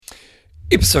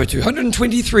Episode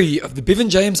 223 of the Bevan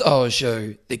James Eyles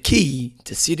Show, the key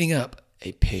to setting up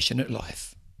a passionate life.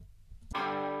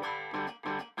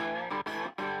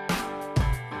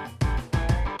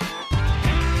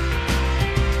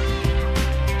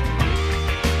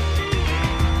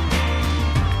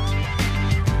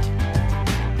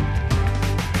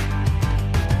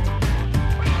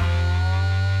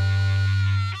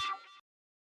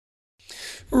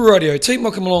 Radio team,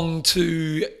 welcome along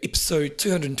to episode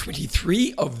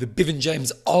 223 of the Bevan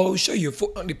James Eyles Show, your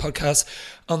fortnightly podcast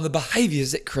on the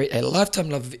behaviours that create a lifetime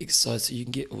love of exercise so you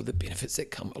can get all the benefits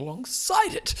that come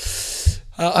alongside it.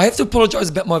 I have to apologise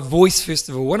about my voice first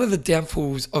of all. One of the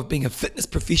downfalls of being a fitness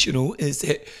professional is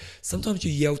that sometimes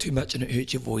you yell too much and it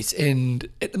hurts your voice, and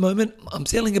at the moment I'm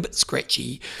sounding a bit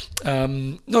scratchy.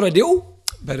 Not ideal,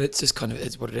 but it's just kind of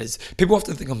is what it is. People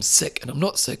often think I'm sick, and I'm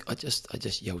not sick. I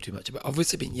just yell too much. But I've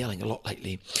obviously been yelling a lot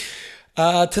lately.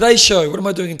 Today's show. What am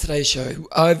I doing in today's show?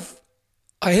 I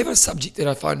have a subject that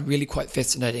I find really quite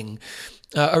fascinating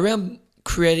around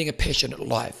creating a passionate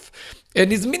life. And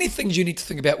there's many things you need to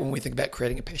think about when we think about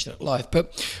creating a passionate life.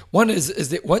 But one is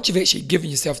that once you've actually given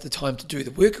yourself the time to do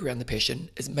the work around the passion,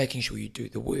 is making sure you do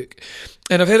the work.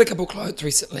 And I've had a couple of clients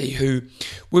recently who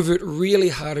we've worked really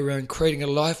hard around creating a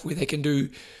life where they can do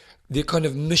their kind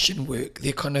of mission work,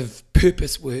 their kind of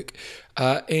purpose work.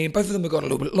 And both of them have got a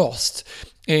little bit lost.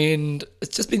 And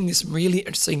it's just been this really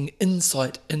interesting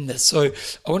insight in this. So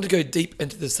I want to go deep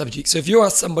into the subject. So if you are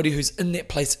somebody who's in that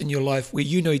place in your life where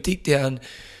you know deep down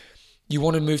you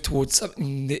want to move towards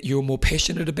something that you're more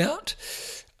passionate about,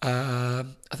 I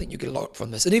think you get a lot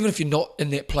from this. And even if you're not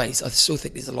in that place, I still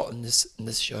think there's a lot in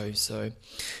this show. So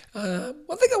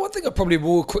one thing I probably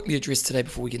will quickly address today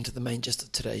before we get into the main gist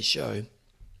of today's show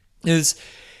is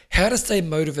how to stay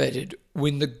motivated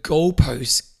when the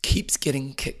goalpost keeps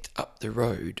getting kicked up the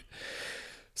road.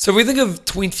 So we think of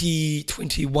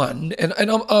 2021, and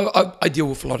I deal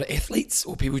with a lot of athletes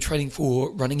or people training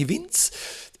for running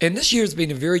events. And this year has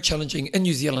been a very challenging, in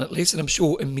New Zealand at least, and I'm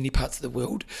sure in many parts of the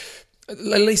world, at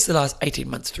least the last 18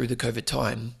 months through the COVID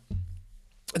time.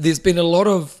 There's been a lot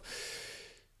of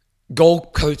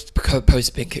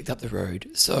goalposts being kicked up the road.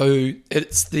 So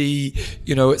it's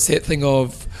it's that thing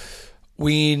of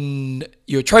when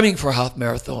you're training for a half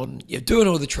marathon, you're doing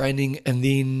all the training, and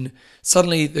then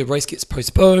suddenly the race gets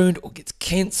postponed or gets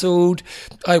cancelled.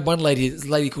 I had one lady, this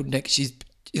lady called Nick,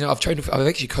 I've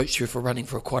actually coached her for running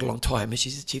for quite a long time, and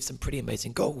she's achieved some pretty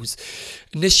amazing goals.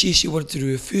 And this year she wanted to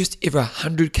do her first ever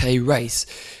 100k race,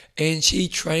 and she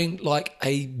trained like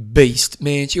a beast.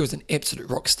 Man, she was an absolute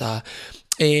rock star.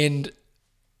 And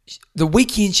the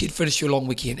weekend she'd finished her long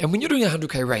weekend, and when you're doing a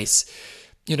 100k race,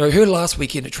 her last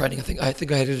weekend of training, I think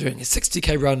I had her doing a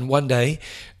 60k run one day,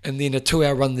 and then a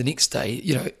 2-hour run the next day.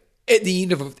 At the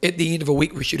end of a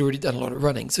week where she'd already done a lot of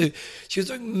running, so she was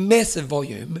doing massive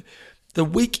volume. The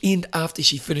weekend after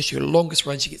she finished her longest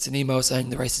run, she gets an email saying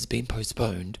the race has been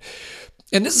postponed.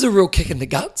 And this is a real kick in the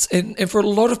guts. And for a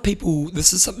lot of people,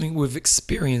 this is something we've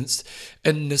experienced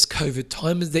in this COVID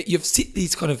time, is that you've set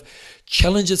these kind of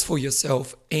challenges for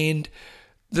yourself and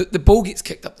the ball gets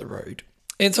kicked up the road.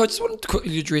 And so I just wanted to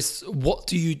quickly address, what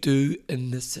do you do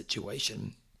in this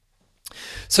situation?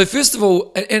 So first of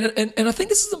all, and I think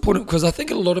this is important because I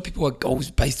think a lot of people are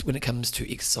goals-based when it comes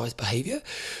to exercise behaviour.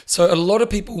 So a lot of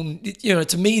people,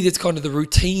 to me, that's kind of the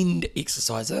routine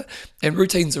exerciser, and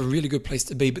routine's a really good place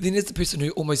to be. But then there's the person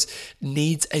who almost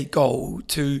needs a goal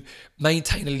to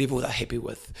maintain a level they're happy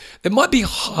with. It might be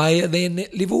higher than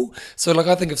that level. So like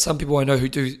I think of some people I know who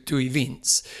do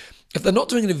events. If they're not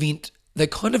doing an event, they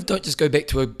kind of don't just go back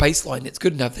to a baseline that's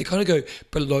good enough. They kind of go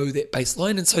below that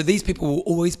baseline. And so these people will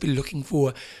always be looking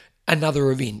for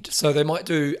another event. So they might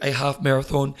do a half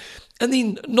marathon, and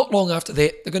then not long after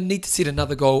that, they're going to need to set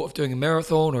another goal of doing a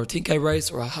marathon or a 10k race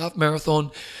or a half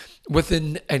marathon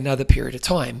within another period of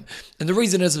time. And the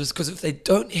reason is because if they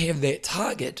don't have that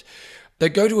target, they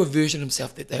go to a version of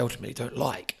themselves that they ultimately don't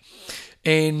like.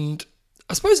 And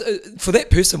I suppose for that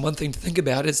person, one thing to think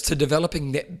about is to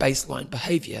developing that baseline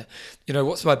behaviour.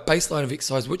 What's my baseline of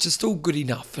exercise, which is still good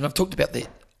enough? And I've talked about that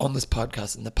on this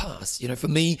podcast in the past. For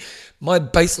me, my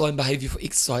baseline behaviour for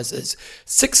exercise is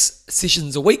 6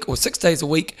 sessions a week or 6 days a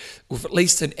week with at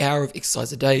least an hour of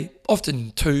exercise a day,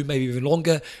 often 2, maybe even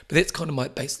longer, but that's kind of my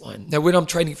baseline. Now, when I'm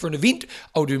training for an event,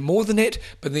 I'll do more than that,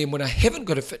 but then when I haven't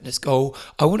got a fitness goal,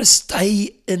 I want to stay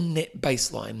in that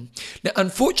baseline. Now,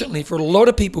 unfortunately, for a lot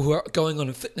of people who are going on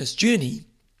a fitness journey,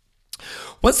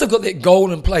 once they've got that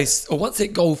goal in place, or once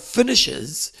that goal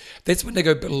finishes, that's when they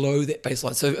go below that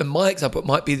baseline. So in my example, it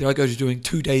might be that I go to doing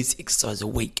 2 days exercise a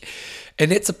week.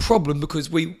 And that's a problem because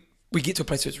we we get to a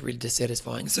place where it's really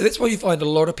dissatisfying. So that's why you find a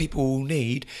lot of people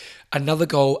need another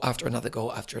goal after another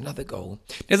goal after another goal.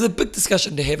 Now, there's a big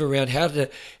discussion to have around how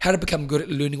to become good at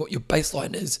learning what your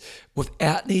baseline is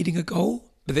without needing a goal.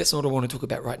 But that's not what I want to talk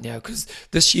about right now, because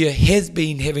this year has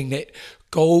been having that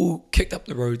goal kicked up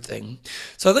the road thing.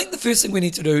 So I think the first thing we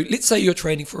need to do, let's say you're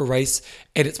training for a race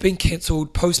and it's been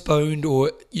cancelled, postponed,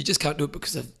 or you just can't do it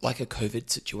because of like a COVID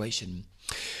situation.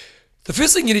 The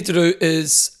first thing you need to do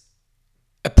is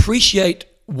appreciate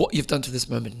what you've done to this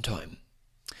moment in time.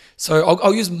 So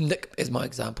I'll use Nick as my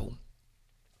example.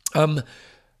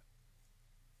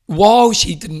 While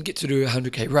she didn't get to do a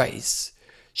 100k race,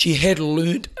 she had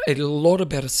learned a lot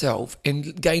about herself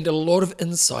and gained a lot of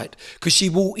insight, because she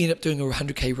will end up doing a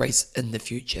 100k race in the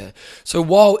future. So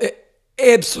while it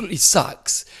absolutely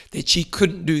sucks that she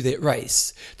couldn't do that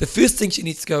race, the first thing she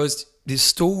needs to go is there's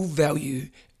still value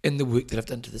in the work that I've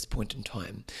done to this point in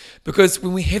time. Because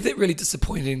when we have that really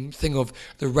disappointing thing of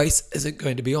the race isn't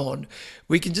going to be on,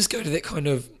 we can just go to that kind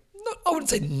of, I wouldn't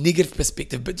say negative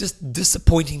perspective, but just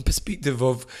disappointing perspective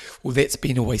of, well, that's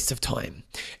been a waste of time.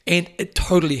 And it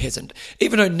totally hasn't.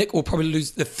 Even though Nick will probably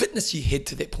lose the fitness she had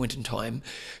to that point in time,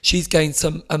 she's gained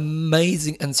some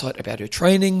amazing insight about her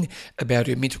training, about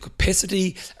her mental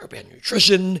capacity, about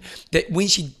nutrition, that when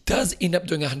she does end up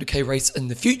doing a 100k race in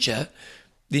the future,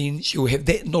 then she'll have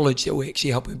that knowledge that will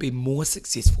actually help her be more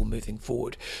successful moving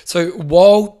forward. So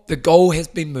while the goal has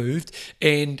been moved,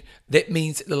 and that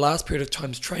means that the last period of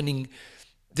time's training,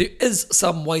 there is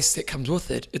some waste that comes with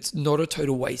it. It's not a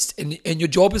total waste. And your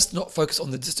job is to not focus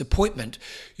on the disappointment.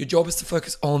 Your job is to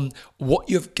focus on what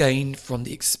you've gained from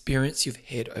the experience you've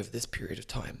had over this period of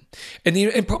time.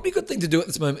 And probably a good thing to do at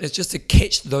this moment is just to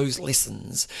catch those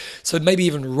lessons. So maybe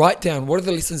even write down, what are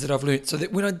the lessons that I've learned, so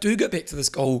that when I do go back to this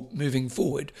goal moving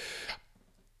forward,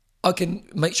 I can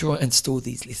make sure I install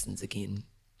these lessons again.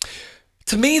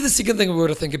 To me, the second thing we want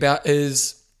to think about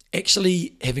is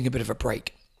actually having a bit of a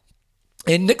break.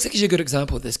 And Nick's actually a good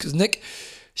example of this, because Nick,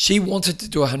 she wanted to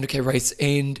do a 100k race,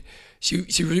 and she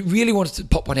really wanted to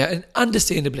pop one out, and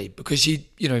understandably, because she,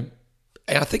 and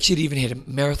I think she'd even had a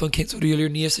marathon cancelled earlier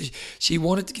in the year, so she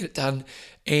wanted to get it done,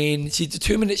 and she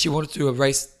determined that she wanted to do a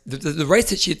race. The race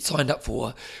that she had signed up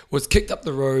for was kicked up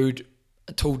the road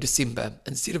until December,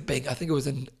 instead of being, I think it was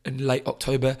in late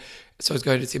October, so it was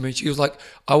going to December, and she was like,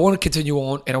 I want to continue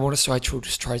on, and I want to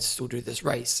try to still do this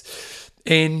race.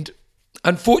 And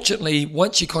unfortunately,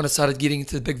 once she kind of started getting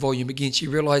into the big volume again, she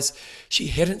realised she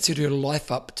hadn't set her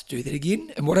life up to do that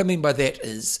again. And what I mean by that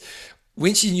is,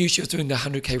 when she knew she was doing the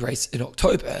 100k race in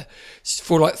October,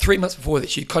 for like 3 months before that,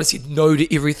 she'd kind of said no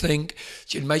to everything.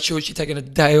 She'd made sure she'd taken a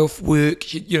day off work.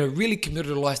 She'd, really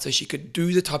committed her life so she could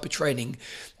do the type of training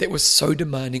that was so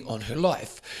demanding on her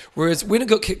life. Whereas when it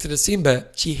got kicked to December,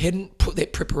 she hadn't put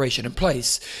that preparation in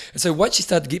place. And so once she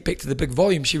started to get back to the big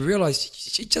volume, she realised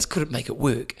she just couldn't make it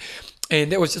work.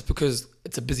 And that was just because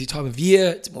it's a busy time of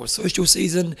year, it's more social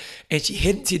season, and she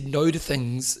hadn't said no to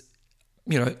things,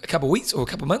 a couple of weeks or a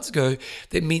couple of months ago,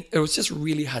 that meant it was just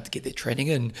really hard to get that training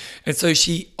in. And so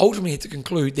she ultimately had to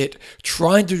conclude that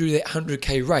trying to do that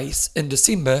 100k race in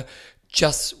December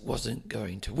just wasn't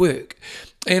going to work.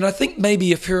 And I think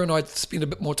maybe if her and I spend a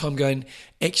bit more time going,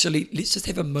 actually, let's just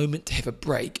have a moment to have a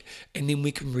break, and then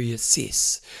we can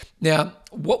reassess. Now,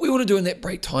 what we want to do in that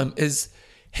break time is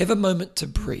have a moment to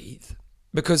breathe.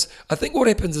 Because I think what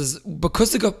happens is,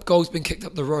 because the goal's been kicked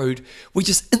up the road, we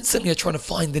just instantly are trying to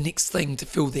find the next thing to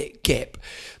fill that gap.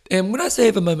 And when I say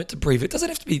have a moment to breathe, it doesn't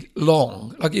have to be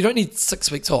long. Like, you don't need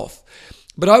 6 weeks off.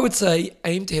 But I would say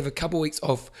aim to have a couple of weeks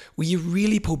off where you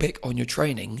really pull back on your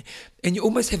training and you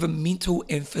almost have a mental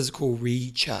and physical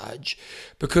recharge.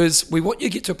 Because we want you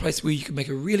to get to a place where you can make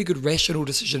a really good rational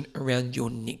decision around your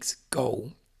next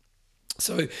goal.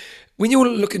 So when you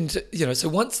want to look into, so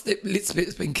once that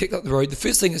it's been kicked up the road, the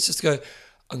first thing is just to go,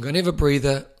 I'm going to have a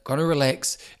breather, I'm going to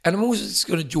relax, and I'm also just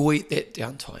going to enjoy that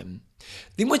downtime.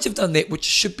 Then once you've done that, which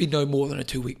should be no more than a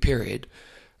 2-week period,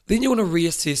 then you want to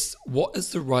reassess what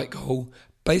is the right goal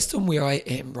based on where I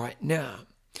am right now.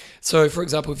 So for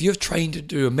example, if you've trained to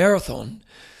do a marathon,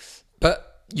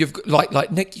 but you've got,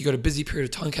 like Nick, you've got a busy period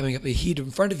of time coming up ahead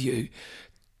in front of you,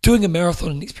 doing a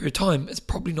marathon in the next period of time is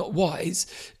probably not wise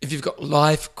if you've got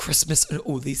life, Christmas, and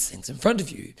all these things in front of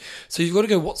you. So you've got to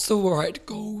go, what's the right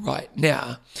goal right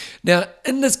now? Now,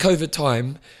 in this COVID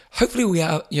time, hopefully we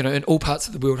are, in all parts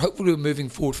of the world, hopefully we're moving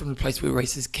forward from the place where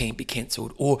races can be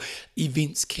cancelled or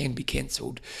events can be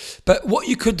cancelled. But what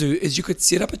you could do is you could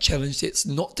set up a challenge that's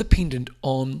not dependent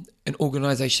on an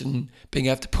organisation being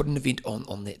able to put an event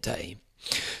on that day.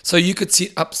 So you could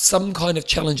set up some kind of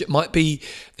challenge. It might be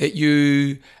that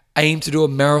you aim to do a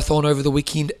marathon over the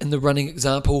weekend in the running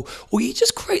example, or you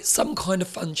just create some kind of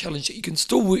fun challenge that you can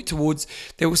still work towards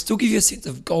that will still give you a sense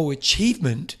of goal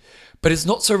achievement, but it's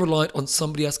not so reliant on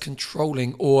somebody else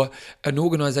controlling or an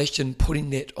organization putting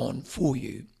that on for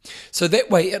you. So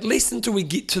that way, at least until we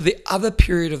get to the other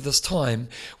period of this time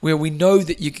where we know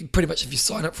that you can pretty much, if you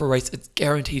sign up for a race, it's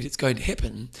guaranteed it's going to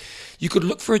happen. You could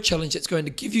look for a challenge that's going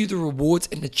to give you the rewards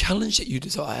and the challenge that you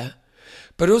desire,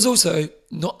 but it was also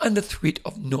not under threat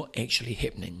of not actually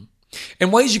happening.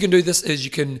 And ways you can do this is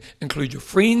you can include your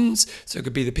friends, so it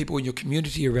could be the people in your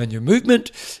community around your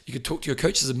movement. You could talk to your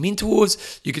coaches and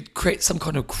mentors. You could create some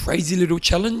kind of crazy little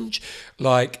challenge,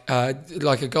 like a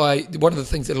guy. One of the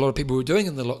things that a lot of people were doing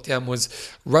in the lockdown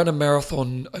was run a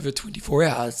marathon over 24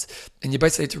 hours, and you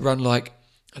basically had to run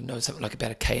something like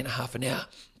about 1.5 K an hour.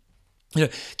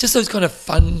 Just those kind of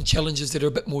fun challenges that are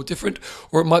a bit more different.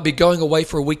 Or it might be going away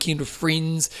for a weekend with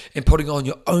friends and putting on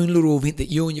your own little event that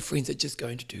you and your friends are just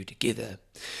going to do together.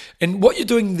 And what you're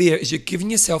doing there is you're giving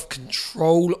yourself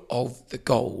control of the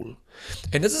goal.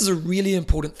 And this is a really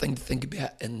important thing to think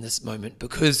about in this moment,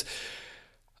 because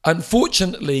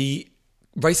unfortunately,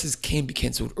 races can be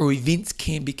cancelled or events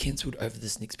can be cancelled over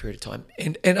this next period of time.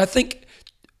 And I think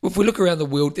if we look around the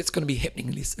world, that's going to be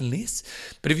happening less and less.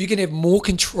 But if you can have more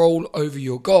control over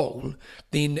your goal,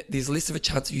 then there's less of a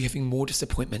chance of you having more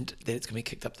disappointment that it's going to be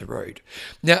kicked up the road.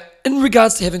 Now, in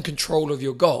regards to having control of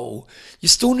your goal, you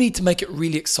still need to make it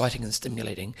really exciting and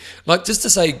stimulating. Like just to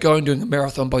say, go and doing a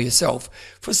marathon by yourself.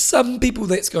 For some people,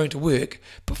 that's going to work,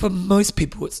 but for most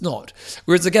people, it's not.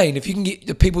 Whereas again, if you can get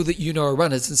the people that you know are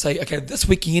runners and say, okay, this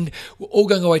weekend, we're all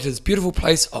going away to this beautiful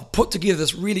place. I've put together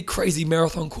this really crazy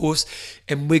marathon course,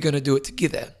 and we're going to do it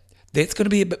together. That's going to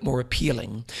be a bit more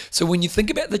appealing. So when you think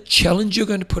about the challenge you're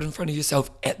going to put in front of yourself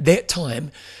at that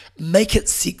time, make it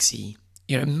sexy.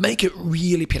 Make it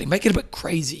really appealing. Make it a bit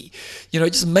crazy.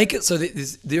 Just make it so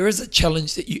that there is a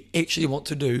challenge that you actually want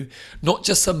to do, not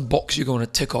just some box you're going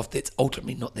to tick off that's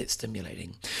ultimately not that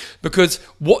stimulating. Because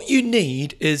what you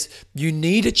need is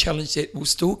a challenge that will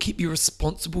still keep you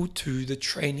responsible to the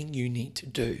training you need to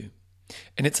do.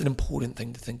 And it's an important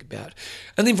thing to think about.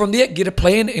 And then from there, get a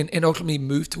plan and ultimately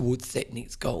move towards that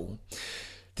next goal.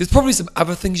 There's probably some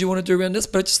other things you want to do around this,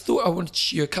 but I just thought I wanted to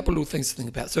share a couple of little things to think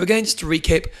about. So again, just to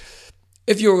recap,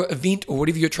 if your event or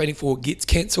whatever you're training for gets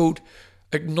cancelled,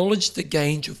 acknowledge the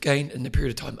gains you've gained in the period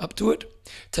of time up to it.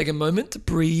 Take a moment to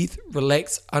breathe,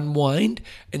 relax, unwind,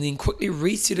 and then quickly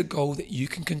reset a goal that you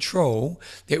can control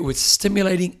that was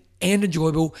stimulating and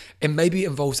enjoyable and maybe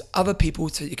involves other people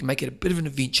so you can make it a bit of an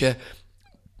adventure,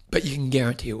 but you can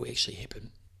guarantee it will actually happen.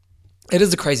 It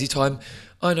is a crazy time.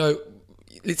 I know,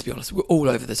 let's be honest, we're all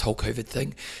over this whole COVID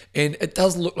thing, and it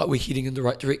doesn't look like we're heading in the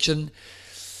right direction.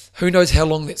 Who knows how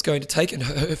long that's going to take, and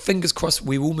fingers crossed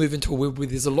we will move into a world where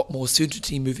there's a lot more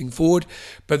certainty moving forward,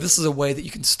 but this is a way that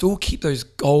you can still keep those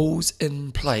goals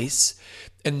in place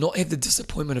and not have the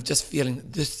disappointment of just feeling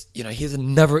this, here's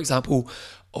another example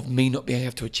of me not being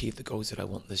able to achieve the goals that I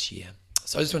want this year.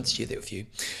 So I just wanted to share that with you.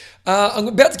 I'm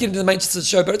about to get into the main gist of the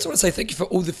show, but I just want to say thank you for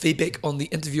all the feedback on the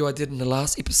interview I did in the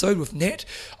last episode with Nat.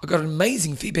 I got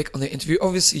amazing feedback on that interview.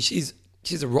 Obviously, she's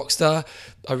a rock star.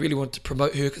 I really want to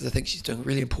promote her because I think she's doing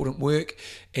really important work,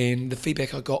 and the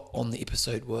feedback I got on the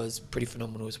episode was pretty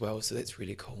phenomenal as well, so that's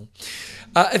really cool.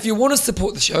 If you want to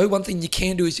support the show, one thing you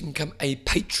can do is you can become a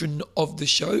patron of the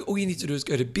show. All you need to do is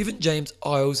go to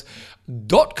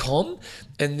bevanjameseyles.com,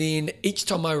 and then each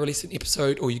time I release an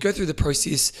episode, or you go through the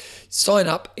process, sign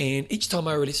up, and each time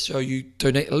I release a show, you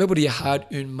donate a little bit of your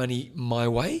hard-earned money my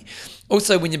way.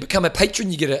 Also, when you become a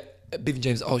patron, you get a Bevan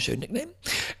James Eyles Show nickname,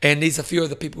 and there's a few of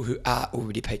the people who are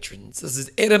already patrons. This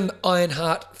is Adam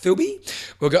Ironheart Philby.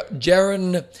 We've got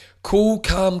Jaron Cool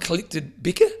Calm Collected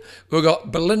Becker. We've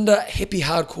got Belinda Happy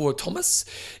Hardcore Thomas.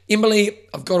 Emily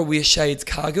I've Got to Wear Shades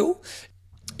Cargill.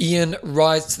 Ian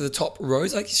Rise to the Top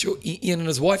Rose. I saw Ian and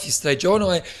his wife yesterday. Joe and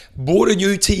I bought a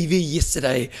new TV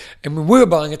yesterday, and when we were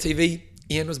buying a TV,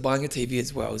 Ian was buying a TV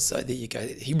as well, so there you go.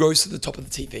 He rose to the top of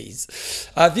the TVs.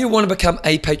 If you want to become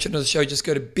a patron of the show, just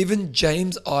go to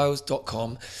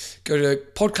bevanjameseyles.com, go to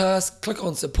podcast, click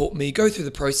on support me, go through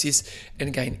the process, and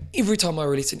again, every time I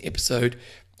release an episode,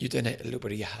 you donate a little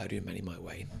bit of your hard-earned money my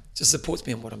way. It just supports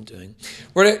me in what I'm doing.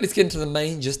 Right, let's get into the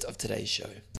main gist of today's show.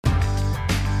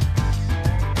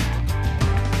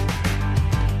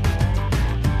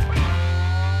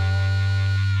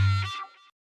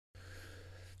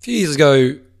 A few years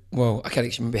ago, well, I can't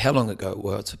actually remember how long ago it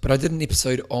was, but I did an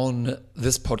episode on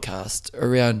this podcast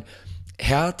around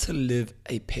how to live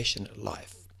a passionate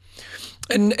life.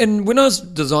 And when I was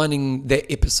designing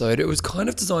that episode, it was kind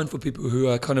of designed for people who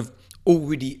are kind of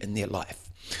already in their life.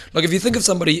 Like if you think of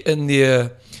somebody in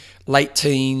their late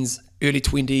teens, early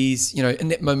 20s, in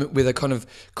that moment where they're kind of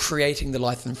creating the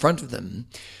life in front of them,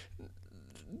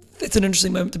 that's an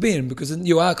interesting moment to be in, because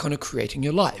you are kind of creating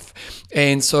your life.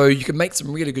 And so you can make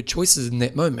some really good choices in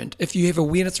that moment if you have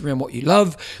awareness around what you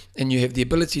love and you have the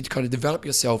ability to kind of develop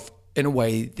yourself in a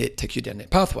way that takes you down that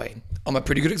pathway. I'm a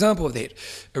pretty good example of that.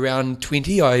 Around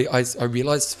 20, I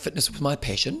realized fitness was my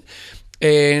passion,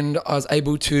 and I was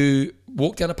able to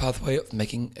walk down a pathway of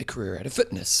making a career out of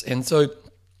fitness. And so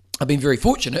I've been very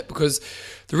fortunate because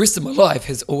the rest of my life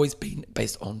has always been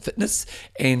based on fitness,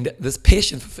 and this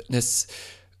passion for fitness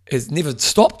has never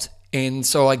stopped. And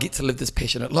so I get to live this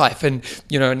passionate life, and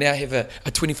now have a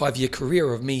 25-year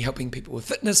career of me helping people with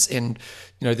fitness, and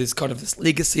there's kind of this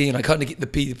legacy, and I kind of get to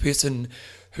be the person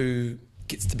who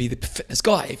gets to be the fitness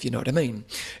guy, if you know what I mean.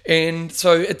 And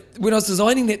so when I was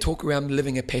designing that talk around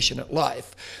living a passionate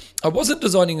life, I wasn't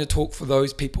designing the talk for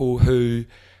those people who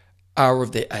are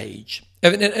of that age.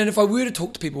 And if I were to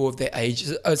talk to people of that age,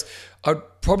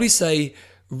 I'd probably say,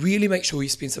 really make sure you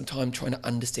spend some time trying to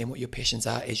understand what your passions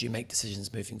are as you make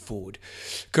decisions moving forward.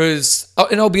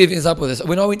 And I'll give you an example of this.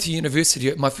 When I went to university,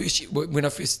 when I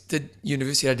first did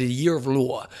university, I did a year of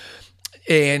law.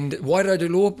 And why did I do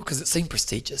law? Because it seemed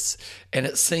prestigious, and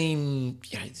it seemed,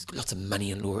 there's lots of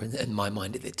money in law in my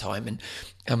mind at that time.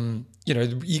 And,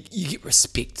 you get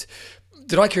respect.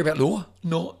 Did I care about law?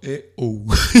 Not at all.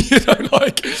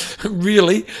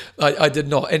 Really, I did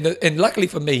not. And luckily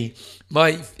for me,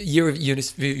 my year of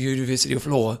University of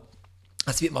Law,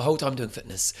 I spent my whole time doing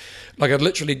fitness. Like I'd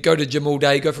literally go to gym all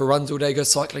day, go for runs all day, go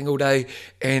cycling all day,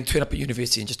 and turn up at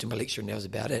university and just do my lecture, and that was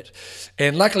about it.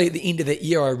 And luckily at the end of that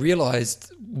year, I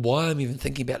realised why I'm even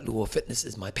thinking about law. Fitness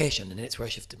is my passion, and that's where I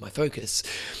shifted my focus.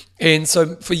 And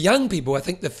so for young people, I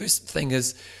think the first thing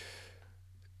is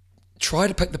try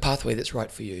to pick the pathway that's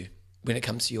right for you when it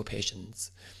comes to your passions.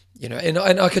 And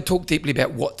I could talk deeply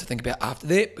about what to think about after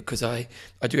that, because I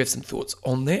do have some thoughts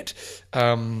on that.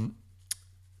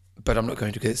 But I'm not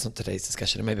going to, because it's not today's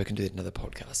discussion, and maybe I can do that in another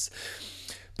podcast.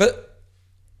 But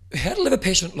how to live a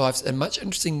passionate life is a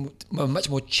much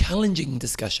more challenging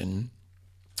discussion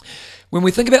when we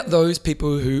think about those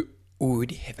people who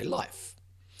already have a life.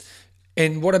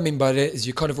 And what I mean by that is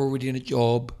you're kind of already in a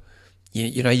job.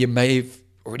 You may have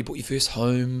already bought your first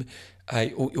home,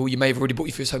 or you may have already bought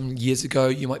your first home years ago.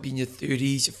 You might be in your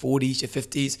 30s, your 40s, your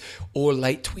 50s, or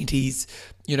late 20s.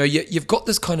 You've got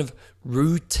this kind of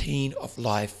routine of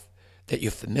life that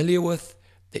you're familiar with,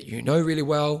 that you know really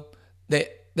well,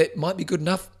 that might be good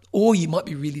enough, or you might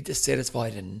be really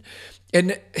dissatisfied in.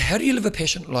 And how do you live a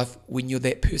passionate life when you're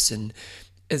that person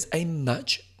is a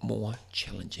much more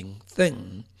challenging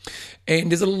thing. And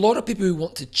there's a lot of people who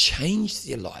want to change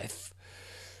their life,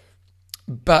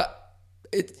 but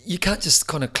you can't just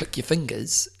kind of click your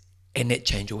fingers and that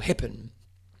change will happen.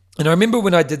 And I remember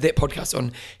when I did that podcast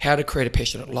on how to create a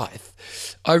passionate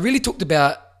life, I really talked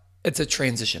about it's a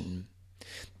transition.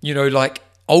 Like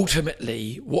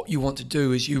ultimately what you want to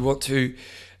do is you want to,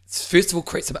 first of all,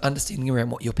 create some understanding around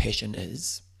what your passion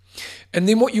is. And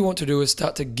then what you want to do is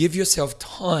start to give yourself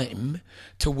time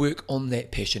to work on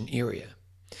that passion area.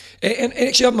 And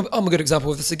actually, I'm a good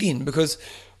example of this again, because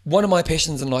one of my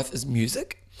passions in life is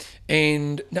music.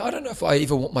 And now I don't know if I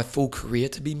ever want my full career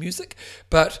to be music,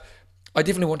 but I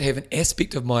definitely want to have an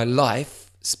aspect of my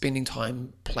life spending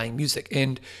time playing music.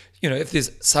 And, if there's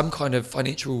some kind of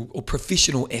financial or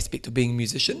professional aspect of being a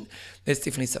musician, that's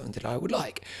definitely something that I would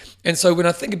like. And so when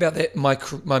I think about that,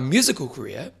 my musical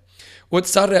career, well, it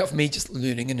started out for me just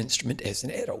learning an instrument as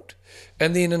an adult.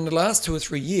 And then in the last 2 or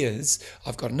 3 years,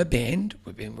 I've got in a band,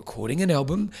 we've been recording an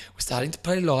album, we're starting to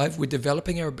play live, we're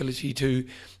developing our ability to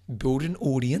build an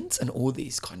audience and all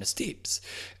these kind of steps.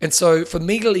 And so for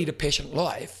me to lead a passionate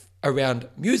life around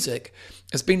music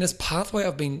has been this pathway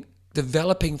I've been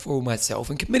developing for myself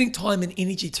and committing time and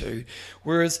energy to.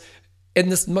 Whereas in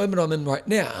this moment I'm in right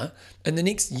now, in the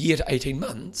next year to 18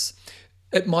 months,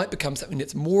 it might become something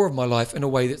that's more of my life in a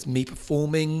way that's me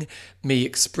performing, me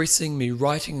expressing, me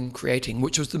writing and creating,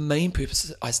 which was the main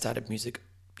purpose I started music,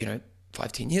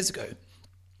 5-10 years ago.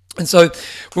 And so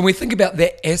when we think about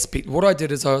that aspect, what I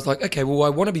did is I was like, okay, well, I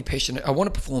want to be passionate. I want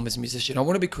to perform as a musician. I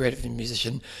want to be creative as a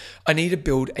musician. I need to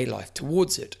build a life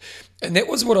towards it. And that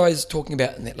was what I was talking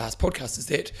about in that last podcast, is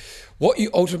that what you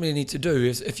ultimately need to do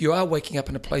is, if you are waking up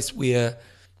in a place where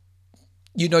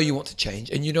you want to change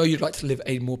and you'd like to live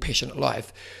a more passionate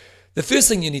life, the first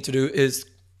thing you need to do is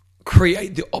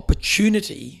create the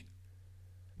opportunity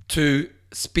to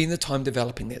spend the time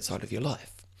developing that side of your life.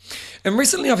 And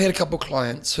recently I've had a couple of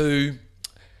clients who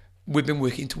we've been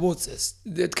working towards this.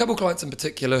 There are a couple of clients in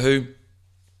particular who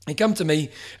They come to me,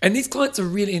 and these clients are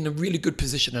really in a really good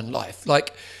position in life.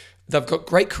 Like, they've got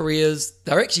great careers.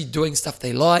 They're actually doing stuff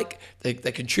they like. They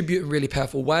contribute in really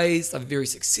powerful ways. They're very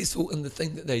successful in the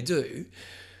thing that they do.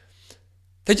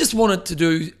 They just wanted to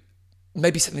do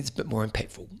maybe something that's a bit more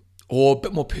impactful or a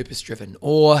bit more purpose-driven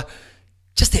or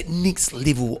just that next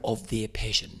level of their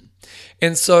passion.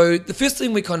 And so the first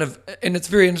thing we kind of, and it's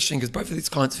very interesting because both of these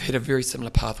clients have had a very similar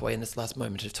pathway in this last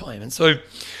moment of time. And so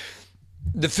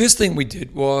the first thing we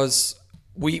did was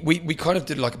we kind of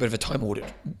did like a bit of a time audit.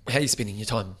 How are you spending your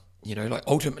time? You know, like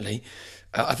ultimately,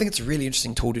 I think it's a really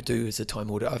interesting tool to do as a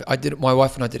time audit. I did it, my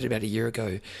wife and I did it about a year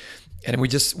ago, and we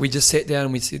just sat down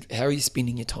and we said, how are you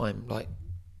spending your time?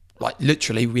 Like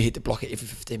literally, we had to block it every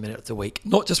 15 minutes a week.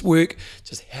 Not just work,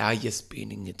 just how you're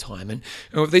spending your time. And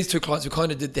with these two clients, we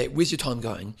kind of did that. Where's your time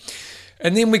going?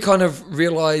 And then we kind of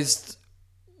realized,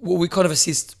 well, we kind of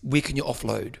assessed where can you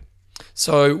offload.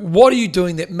 So what are you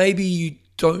doing that maybe you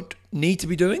don't need to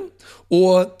be doing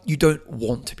or you don't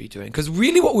want to be doing? Because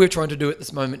really what we're trying to do at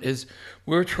this moment is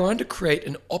we're trying to create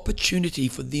an opportunity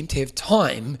for them to have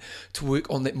time to work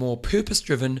on that more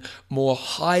purpose-driven, more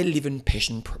high-level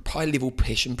passion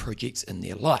projects in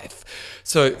their life.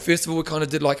 So first of all, we kind of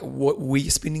did like what were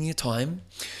you spending your time?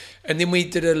 And then we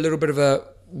did a little bit of a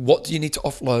what do you need to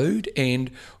offload and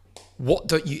what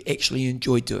don't you actually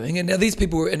enjoy doing? And now these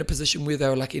people were in a position where they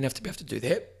were lucky enough to be able to do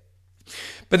that.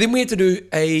 But then we had to do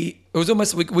it was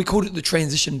almost, we called it the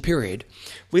transition period.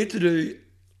 We had to do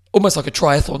almost like a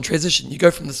triathlon transition. You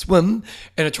go from the swim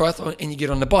and a triathlon and you get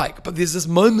on the bike. But there's this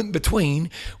moment between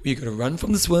where you've got to run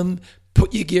from the swim,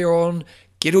 put your gear on,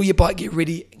 get all your bike gear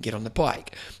ready, and get on the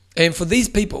bike. And for these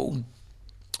people,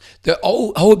 the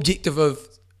whole objective of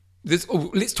this,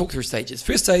 let's talk through stages.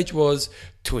 First stage was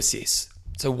to assess.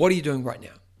 So what are you doing right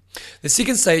now? The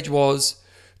second stage was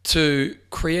to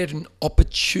create an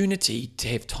opportunity to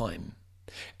have time.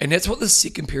 And that's what the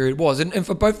second period was. And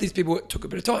for both these people, it took a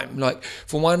bit of time. Like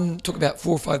for one, it took about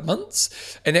 4 or 5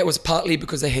 months. And that was partly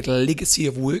because they had a legacy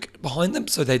of work behind them.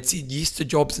 So they'd said yes to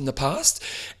jobs in the past.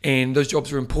 And those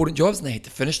jobs were important jobs and they had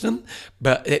to finish them.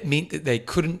 But that meant that they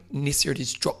couldn't necessarily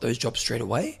just drop those jobs straight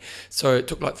away. So it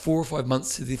took like 4 or 5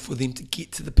 months for them to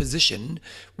get to the position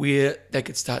where they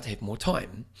could start to have more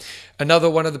time. Another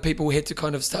one of the people had to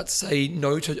kind of start to say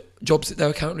no to jobs that they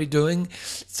were currently doing,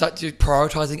 start to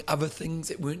prioritizing other things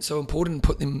that weren't so important and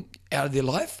put them out of their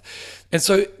life. And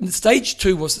so stage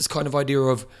 2 was this kind of idea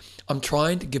of I'm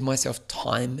trying to give myself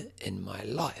time in my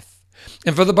life.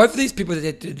 And for both of these people,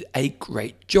 they did a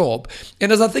great job.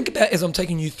 And as I think about, as I'm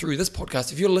taking you through this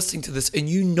podcast, if you're listening to this and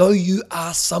you know you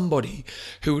are somebody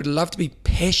who would love to be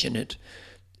passionate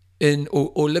in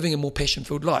or living a more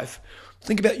passion-filled life,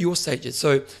 think about your stages.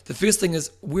 So the first thing is,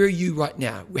 where are you right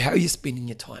now? How are you spending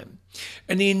your time?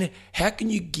 And then how can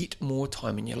you get more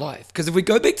time in your life? Because if we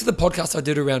go back to the podcast I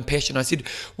did around passion, I said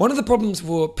one of the problems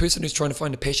for a person who's trying to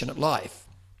find a passionate life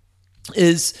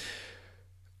is,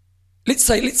 let's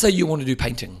say you want to do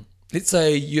painting. Let's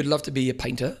say you'd love to be a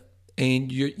painter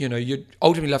and you'd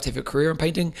ultimately love to have a career in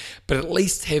painting, but at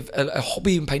least have a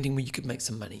hobby in painting where you could make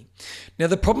some money. Now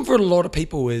the problem for a lot of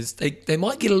people is they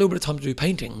might get a little bit of time to do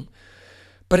painting,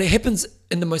 but it happens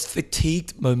in the most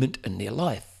fatigued moment in their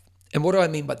life. And what do I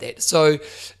mean by that? So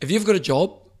if you've got a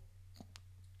job,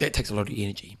 that takes a lot of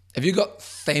energy. If you've got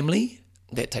family,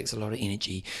 that takes a lot of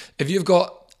energy. If you've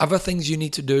got other things you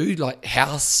need to do, like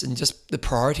house and just the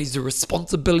priorities, the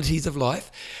responsibilities of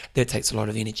life, that takes a lot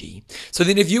of energy. So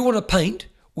then if you want to paint,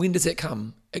 when does that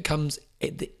come? It comes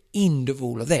at the end of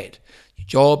all of that. Your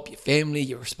job, your family,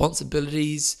 your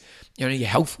responsibilities, your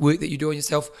health work that you do on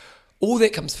yourself, all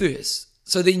that comes first.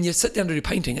 So then you sit down to do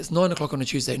painting, it's 9 o'clock on a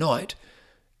Tuesday night,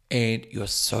 and you're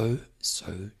so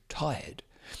tired.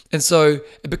 And so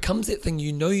it becomes that thing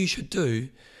you know you should do,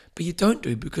 but you don't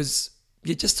do because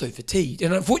you're just so fatigued.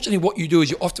 And unfortunately what you do is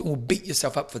you often will beat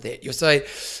yourself up for that. You'll say,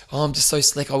 oh, I'm just so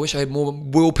slack, I wish I had more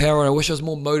willpower and I wish I was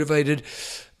more motivated,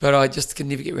 but I just can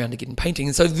never get around to getting painting.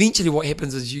 And so eventually what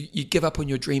happens is you give up on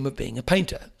your dream of being a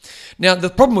painter. Now, the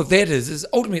problem with that is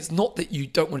ultimately it's not that you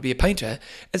don't want to be a painter,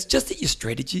 it's just that your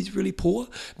strategy is really poor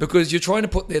because you're trying to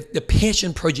put the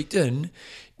passion project in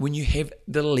when you have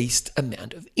the least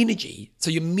amount of energy.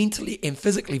 So you're mentally and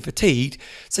physically fatigued,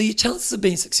 so your chances of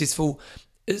being successful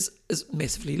is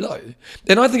massively low.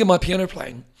 Then I think of my piano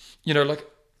playing, like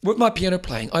with my piano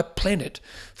playing, I plan it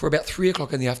for about 3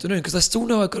 o'clock in the afternoon because I still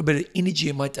know I've got a bit of energy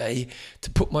in my day to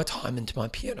put my time into my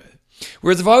piano.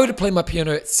 Whereas if I were to play my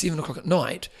piano at 7 o'clock at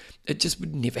night, it just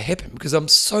would never happen because I'm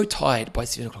so tired by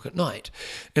 7 o'clock at night.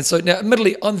 And so now,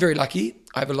 admittedly, I'm very lucky.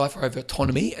 I have a life where I have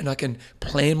autonomy and I can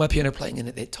plan my piano playing in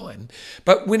at that time.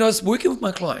 But when I was working with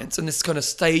my clients in this kind of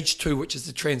stage 2, which is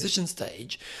the transition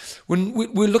stage, when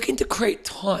we're looking to create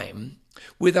time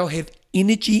where they'll have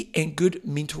energy and good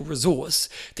mental resource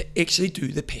to actually do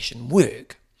the passion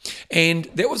work. And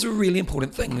that was a really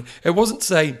important thing. It wasn't to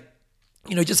say,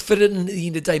 just fit it in at the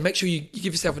end of the day. Make sure you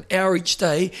give yourself an hour each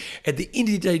day. At the end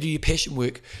of the day, do your passion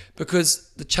work, because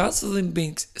the chances of them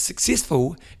being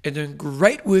successful and doing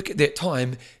great work at that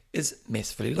time is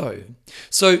massively low.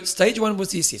 So stage 1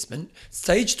 was the assessment.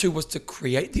 Stage 2 was to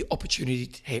create the opportunity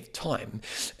to have time.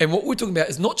 And what we're talking about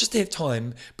is not just to have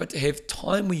time, but to have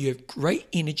time where you have great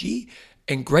energy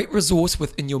and great resource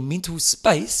within your mental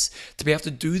space to be able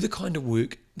to do the kind of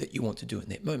work that you want to do in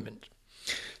that moment.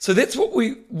 So that's what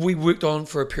we worked on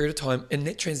for a period of time in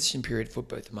that transition period for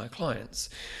both of my clients.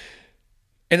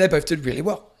 And they both did really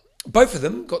well. Both of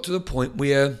them got to the point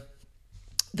where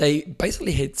they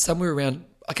basically had somewhere around,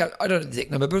 I don't know the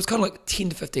exact number, but it was kind of like 10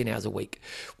 to 15 hours a week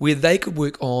where they could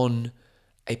work on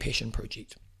a passion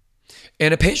project.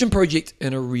 And a passion project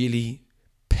in a really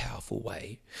powerful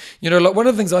way. Like one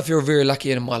of the things I feel very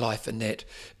lucky in my life in that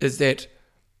is that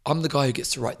I'm the guy who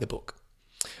gets to write the book.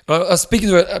 I was speaking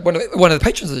to one of the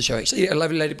patrons of the show, actually, a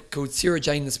lovely lady called Sarah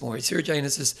Jane this morning. Sarah Jane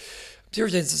is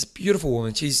this beautiful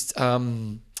woman. She's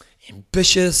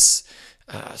ambitious,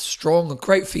 strong, a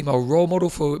great female role model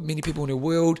for many people in the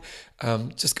world.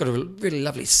 Just got a really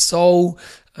lovely soul.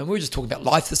 And we were just talking about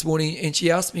life this morning, and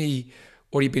she asked me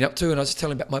what he'd been up to, and I was just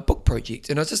telling her about my book project.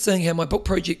 And I was just saying how my book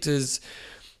project is,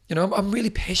 I'm really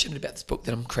passionate about this book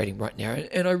that I'm creating right now,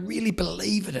 and I really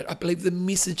believe in it. I believe the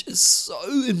message is so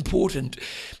important,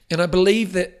 and I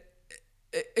believe that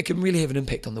it can really have an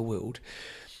impact on the world.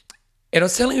 And I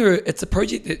was telling her it's a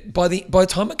project that by the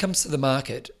time it comes to the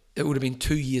market, it would have been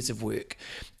 2 years of work.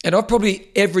 And I've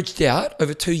probably averaged out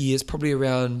over 2 years, probably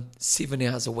around 7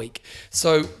 hours a week.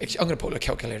 So actually, I'm going to pull a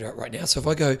calculator out right now. So if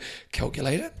I go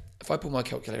calculator, if I pull my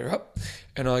calculator up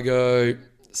and I go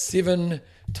 7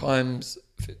 times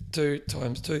 2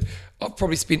 times 2, I've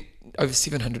probably spent over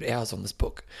 700 hours on this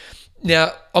book.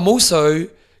 Now, I'm also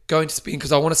going to spend,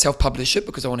 because I want to self-publish it,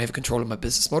 because I want to have control of my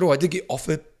business model. I did get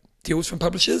offered deals from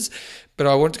publishers, but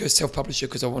I wanted to go self-publish it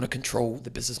because I want to control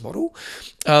the business model.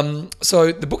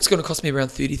 So the book's going to cost me around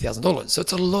 $30,000. So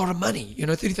it's a lot of money.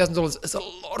 $30,000 is a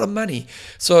lot of money.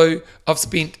 So I've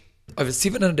spent over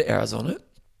 700 hours on it.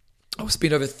 I've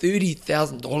spent over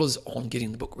 $30,000 on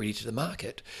getting the book ready to the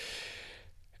market.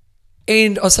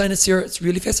 And I was saying to Sarah, it's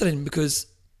really fascinating because,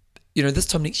 this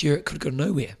time next year it could go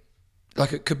nowhere.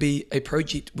 Like it could be a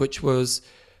project which was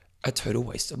a total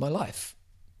waste of my life.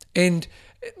 And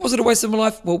was it a waste of my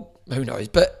life? Well, who knows?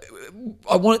 But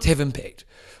I want it to have impact.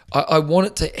 I want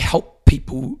it to help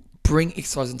people bring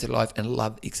exercise into life and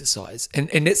love exercise. And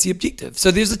that's the objective. So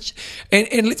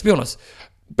and let's be honest,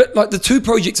 but like the 2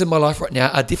 projects in my life right now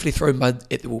are definitely throw mud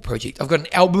at the wall project. I've got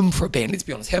an album for a band. Let's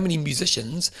be honest. How many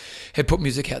musicians have put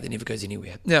music out that never goes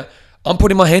anywhere? Now, I'm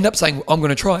putting my hand up saying I'm going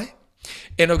to try.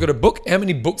 And I've got a book. How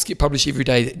many books get published every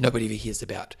day that nobody ever hears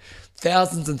about?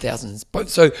 Thousands and thousands.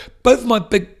 Both of my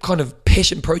big kind of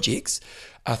passion projects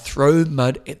are throw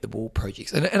mud at the wall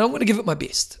projects. And I'm going to give it my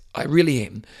best. I really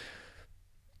am.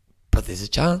 But there's a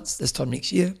chance this time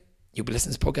next year you'll be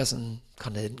listening to this podcast and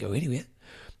kind of didn't go anywhere.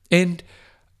 And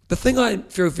the thing I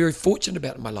feel very fortunate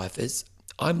about in my life is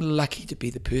I'm lucky to be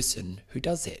the person who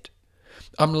does that.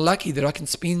 I'm lucky that I can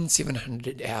spend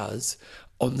 700 hours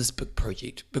on this big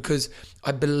project because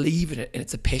I believe in it and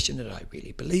it's a passion that I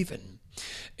really believe in.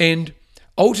 And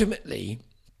ultimately,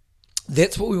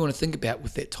 that's what we want to think about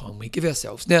with that time we give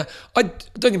ourselves. Now,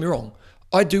 don't get me wrong,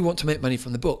 I do want to make money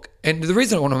from the book. And the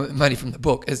reason I want to make money from the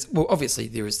book is, well, obviously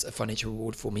there is a financial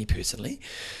reward for me personally,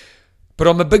 but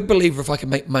I'm a big believer if I can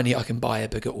make money, I can buy a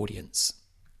bigger audience.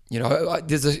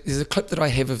 There's a clip that I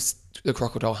have of the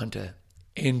crocodile hunter,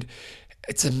 and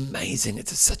it's amazing.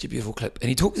 It's such a beautiful clip. And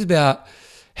he talks about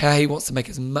how he wants to make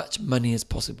as much money as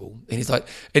possible. And he's like,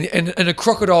 in a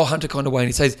crocodile hunter kind of way, and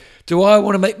he says, do I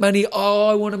want to make money? Oh,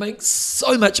 I want to make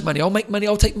so much money. I'll make money.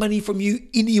 I'll take money from you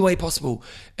any way possible.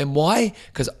 And why?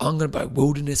 Because I'm going to buy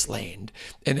wilderness land.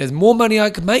 And as more money I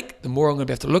can make, the more I'm going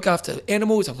to have to look after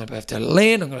animals. I'm going to have to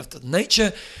land. I'm going to have to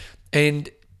nature. And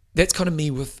that's kind of me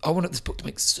I want this book to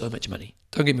make so much money.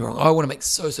 Don't get me wrong. I want to make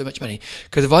so much money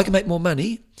because if I can make more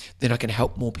money, then I can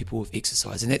help more people with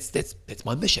exercise, and that's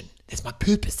my mission. That's my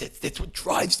purpose. That's what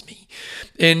drives me.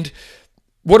 And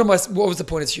what was the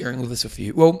point of sharing all this with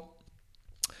you? Well,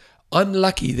 I'm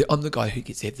lucky that I'm the guy who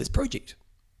gets to have this project.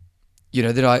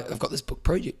 That I've got this book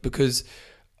project because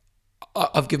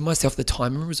I've given myself the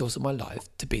time and resource of my life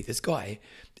to be this guy,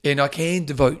 and I can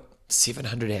devote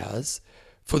 700 hours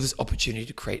for this opportunity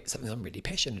to create something I'm really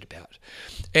passionate about.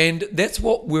 And that's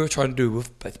what we were trying to do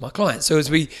with both my clients. So as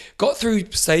we got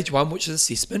through stage 1, which is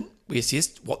assessment, we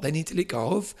assessed what they need to let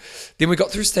go of. Then we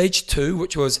got through stage 2,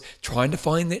 which was trying to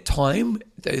find that time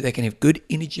that they can have good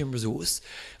energy and resource.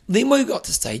 Then we got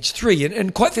to stage 3,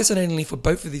 and quite fascinatingly for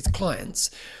both of these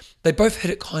clients, they both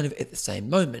hit it kind of at the same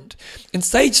moment. And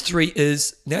stage 3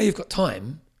 is, now you've got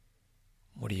time,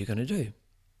 what are you going to do?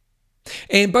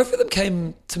 And both of them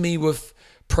came to me with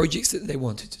projects that they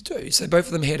wanted to do. So both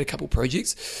of them had a couple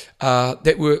projects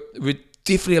that were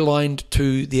definitely aligned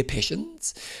to their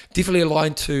passions, definitely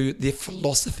aligned to their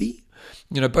philosophy.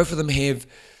 Both of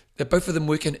them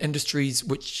work in industries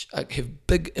which have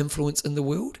big influence in the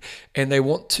world, and they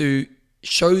want to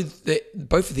show that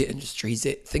both of their industries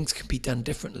that things can be done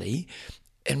differently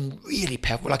and really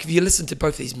powerful. Like if you listen to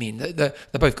both these men, they're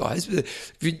both guys.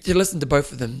 If you listen to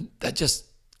both of them, they're just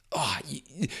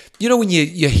when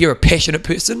you hear a passionate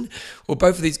person, well,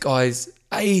 both of these guys,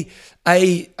 A,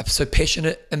 are so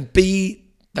passionate, and B,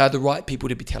 they're the right people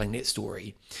to be telling that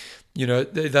story. I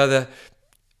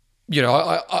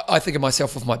think of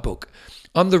myself with my book.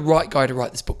 I'm the right guy to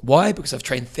write this book. Why? Because I've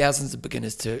trained thousands of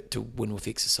beginners to win with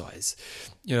exercise.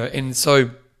 And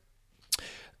so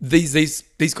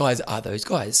these guys are those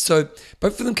guys. So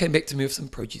both of them came back to me with some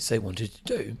projects they wanted to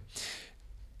do.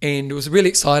 And it was really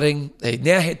exciting. They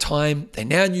now had time. They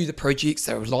now knew the projects.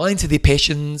 They were aligned to their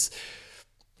passions.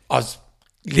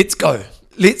 Let's go.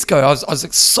 I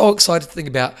was so excited to think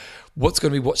about what's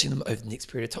going to be watching them over the next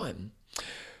period of time.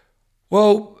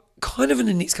 Well, kind of in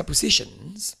the next couple of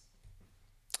sessions,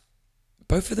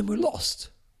 both of them were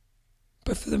lost.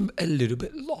 Both of them a little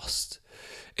bit lost.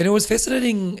 And it was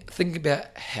fascinating thinking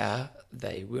about how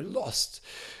they were lost.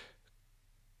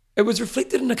 It was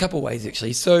reflected in a couple of ways,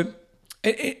 actually. So,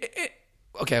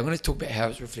 okay, I'm going to talk about how it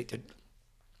was reflected.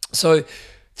 So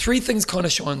 3 things kind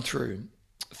of shine through.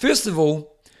 First of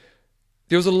all,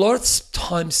 there was a lot of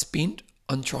time spent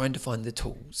on trying to find the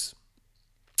tools.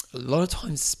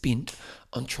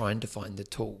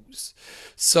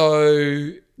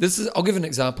 So I'll give an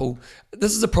example.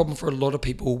 This is a problem for a lot of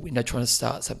people when they're trying to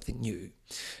start something new.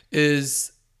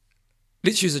 Let's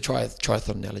use a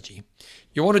triathlon analogy.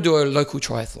 You want to do a local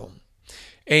triathlon,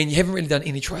 and you haven't really done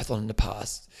any triathlon in the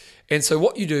past. And so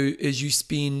what you do is you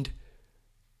spend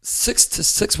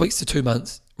 6 weeks to 2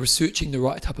 months researching the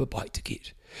right type of bike to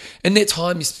get. In that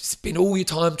time, you spend all your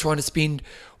time trying to spend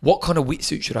what kind of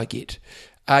wetsuit should I get.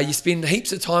 You spend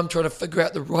heaps of time trying to figure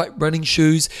out the right running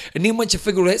shoes. And then once you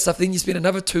figure all that stuff, then you spend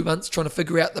another 2 months trying to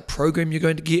figure out the program you're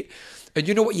going to get. And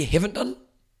you know what you haven't done?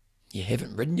 You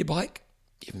haven't ridden your bike,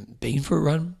 you haven't been for a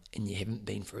run, and you haven't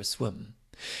been for a swim.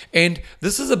 And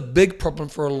this is a big problem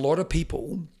for a lot of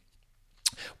people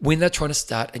when they're trying to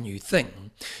start a new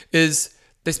thing, is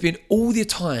they spend all their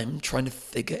time trying to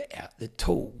figure out the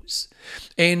tools.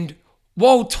 And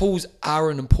while tools are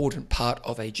an important part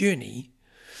of a journey,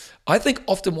 I think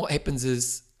often what happens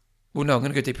is, I'm going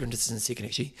to go deeper into this in a second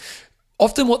actually.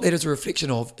 Often what that is a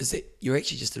reflection of is that you're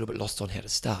actually just a little bit lost on how to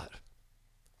start.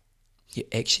 You're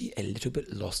actually a little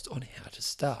bit lost on how to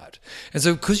start. And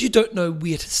so because you don't know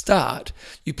where to start,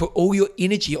 you put all your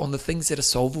energy on the things that are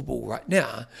solvable right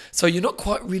now. So you're not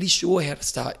quite really sure how to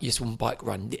start your swim, bike,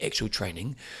 run, the actual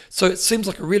training. So it seems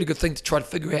like a really good thing to try to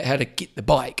figure out how to get the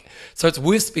bike. So it's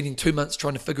worth spending 2 months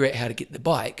trying to figure out how to get the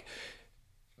bike,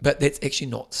 but that's actually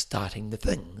not starting the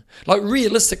thing. Like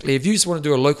realistically, if you just want to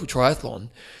do a local triathlon,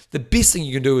 the best thing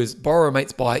you can do is borrow a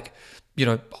mate's bike,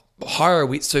 hire a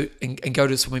wetsuit and go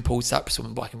to the swimming pool, start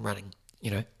swimming, bike and running,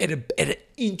 at an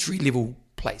entry level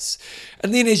place.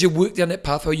 And then as you work down that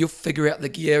pathway, you'll figure out the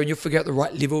gear and you'll figure out the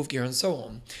right level of gear and so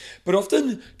on. But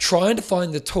often trying to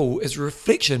find the tool is a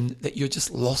reflection that you're just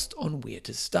lost on where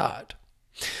to start.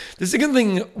 The second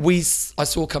thing I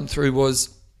saw come through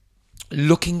was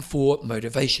looking for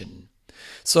motivation.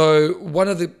 So one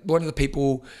of the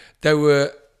people, they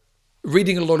were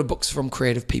reading a lot of books from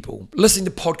creative people, listening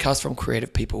to podcasts from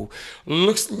creative people,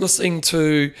 listening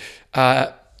to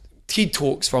TED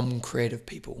Talks from creative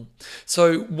people.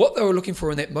 So what they were looking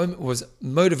for in that moment was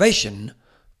motivation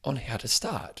on how to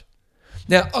start.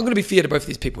 Now, I'm going to be fair to both of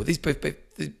these people. These both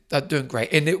are doing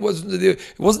great. And it wasn't that there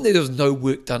was no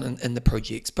work done in the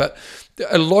projects, but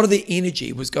a lot of the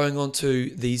energy was going on to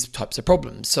these types of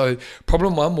problems. So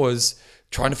problem 1 was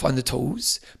trying to find the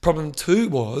tools. Problem 2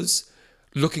 was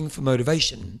looking for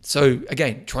motivation. So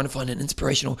again, trying to find an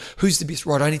inspirational, who's the best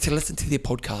writer? I need to listen to their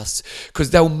podcasts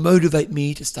because they'll motivate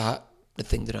me to start the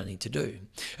thing that I need to do.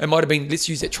 It might have been, let's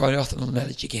use that triathlon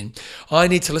analogy again. I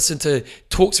need to listen to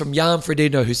talks from Jan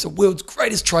Frodeno, who's the world's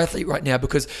greatest triathlete right now,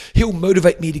 because he'll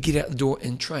motivate me to get out the door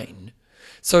and train.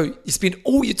 So you spend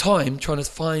all your time trying to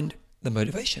find the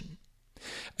motivation.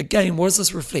 Again, what does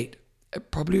this reflect?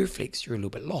 It probably reflects you're a little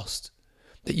bit lost,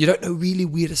 that you don't know really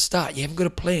where to start. You haven't got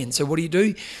a plan. So what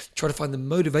do? Try to find the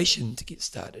motivation to get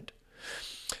started.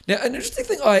 Now, an interesting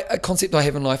thing, a concept I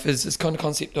have in life is this kind of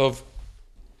concept of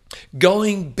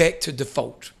going back to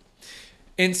default.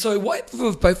 And so what happened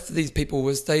with both of these people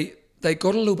was they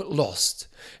got a little bit lost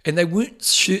and they weren't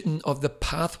certain of the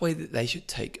pathway that they should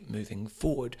take moving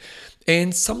forward.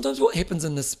 And sometimes what happens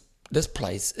in this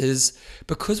place is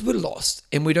because we're lost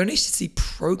and we don't actually see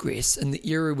progress in the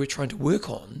area we're trying to work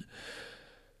on,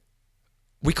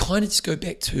 we kind of just go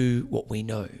back to what we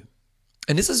know.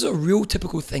 And this is a real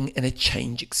typical thing in a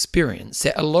change experience,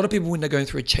 that a lot of people, when they're going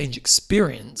through a change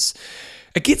experience,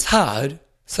 it gets hard,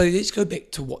 so they just go back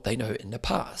to what they know in the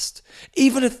past,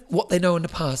 even if what they know in the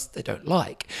past they don't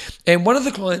like. And one of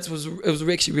the clients was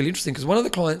actually really interesting, because one of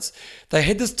the clients, they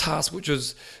had this task which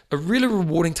was a really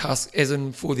rewarding task as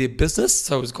in for their business,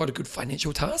 so it was quite a good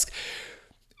financial task,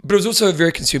 but it was also a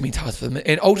very consuming task for them.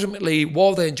 And ultimately,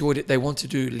 while they enjoyed it, they want to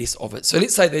do less of it. So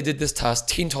let's say they did this task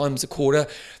 10 times a quarter.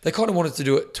 They kind of wanted to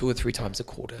do it 2 or 3 times a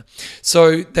quarter.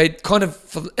 So they kind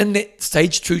of, in that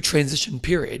stage 2 transition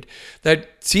period, they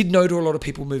said no to a lot of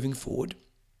people moving forward.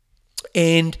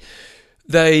 And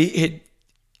they had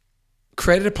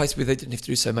created a place where they didn't have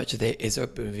to do so much of that as they were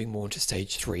moving more into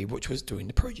stage 3, which was doing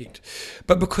the project.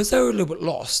 But because they were a little bit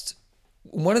lost,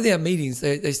 one of their meetings,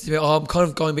 they said, I'm kind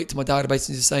of going back to my database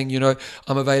and just saying,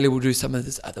 I'm available to do some of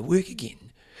this other work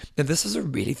again. Now, this is a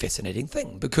really fascinating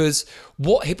thing, because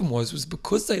what happened was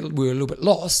because they were a little bit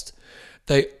lost,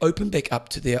 they opened back up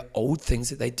to their old things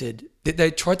that they did, that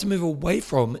they tried to move away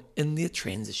from in their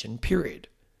transition period.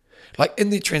 Like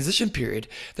in their transition period,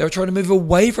 they were trying to move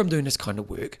away from doing this kind of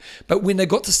work. But when they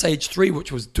got to stage 3,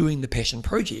 which was doing the passion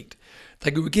project, they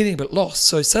were getting a bit lost.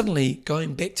 So suddenly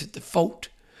going back to default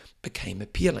became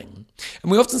appealing.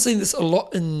 And we often see this a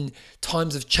lot in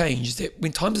times of change, that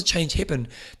when times of change happen,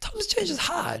 times of change is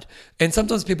hard. And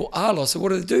sometimes people are lost. So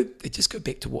what do? They just go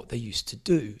back to what they used to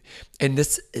do. And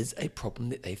this is a problem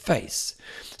that they face.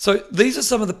 So these are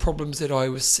some of the problems that I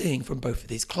was seeing from both of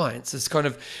these clients. This kind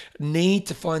of need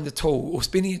to find the tool, or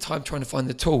spending your time trying to find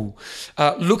the tool,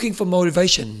 looking for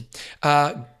motivation,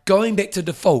 going back to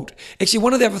default. Actually,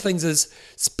 one of the other things is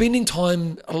spending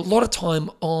a lot of time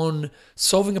on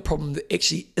solving a problem that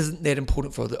actually isn't that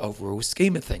important for the overall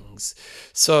scheme of things.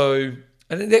 So,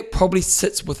 and that probably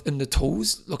sits within the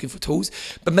tools, looking for tools,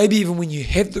 but maybe even when you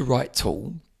have the right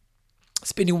tool,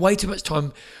 spending way too much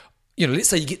time, let's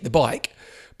say you get the bike,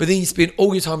 but then you spend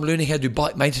all your time learning how to do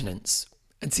bike maintenance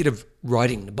instead of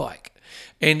riding the bike.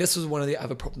 And this was one of the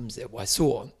other problems that I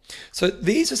saw. So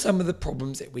these are some of the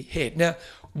problems that we had. Now,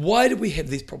 why did we have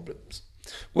these problems?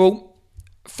 Well,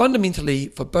 fundamentally,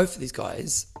 for both of these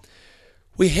guys,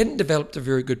 we hadn't developed a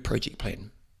very good project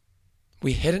plan.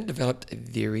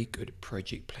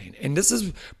 And this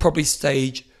is probably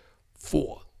stage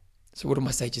 4. So what are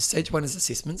my stages? Stage 1 is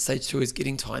assessment. Stage 2 is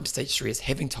getting time. Stage 3 is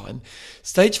having time.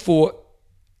 Stage 4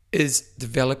 is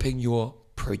developing your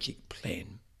project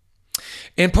plan.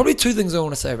 And probably 2 things I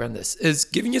want to say around this is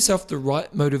giving yourself the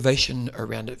right motivation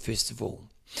around it, first of all.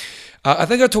 I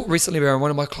think I talked recently about one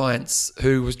of my clients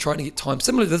who was trying to get time,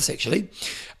 similar to this actually,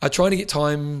 trying to get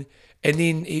time, and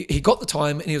then he got the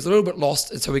time and he was a little bit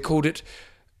lost, and so we called it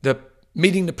the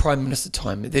meeting the Prime Minister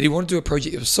time, that he wanted to do a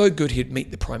project that was so good he'd meet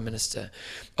the Prime Minister.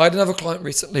 I had another client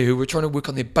recently who were trying to work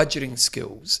on their budgeting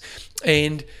skills,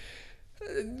 and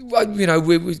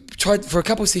we tried for a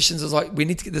couple of sessions. It was like, we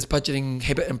need to get this budgeting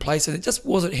habit in place, and it just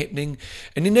wasn't happening.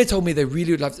 And then they told me they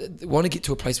really want to get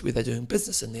to a place where they're doing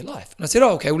business in their life. And I said,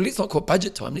 okay, well, let's not call it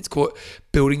budget time. Let's call it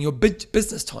building your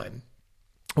business time.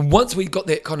 And once we got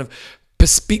that kind of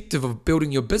perspective of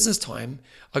building your business time,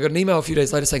 I got an email a few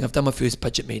days later saying I've done my first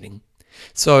budget meeting.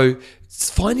 So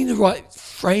finding the right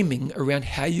framing around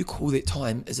how you call that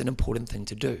time is an important thing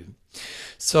to do.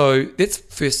 So that's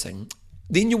the first thing.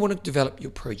 Then you want to develop your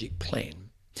project plan.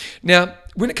 Now,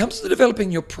 when it comes to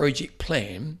developing your project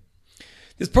plan,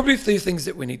 there's probably a few things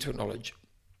that we need to acknowledge.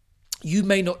 You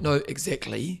may not know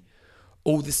exactly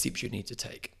all the steps you need to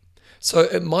take. So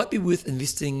it might be worth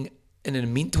investing in a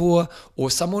mentor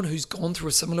or someone who's gone through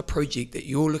a similar project that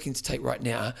you're looking to take right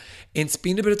now, and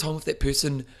spend a bit of time with that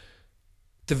person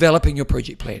developing your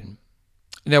project plan.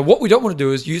 Now, what we don't want to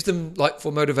do is use them like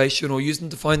for motivation or use them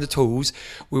to find the tools.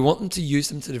 We want them to use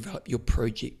them to develop your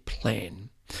project plan.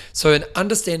 So an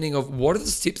understanding of what are the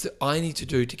steps that I need to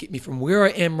do to get me from where I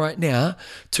am right now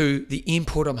to the end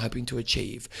point I'm hoping to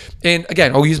achieve. And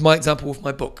again, I'll use my example with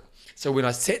my book. So when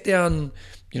I sat down,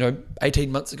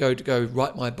 18 months ago to go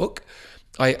write my book,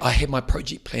 I had my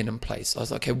project plan in place. I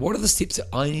was like, okay, what are the steps that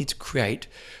I need to create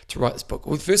to write this book?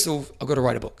 Well, first of all, I've got to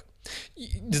write a book.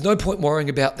 There's no point worrying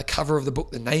about the cover of the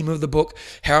book, the name of the book,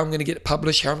 how I'm going to get it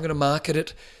published, how I'm going to market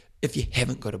it, if you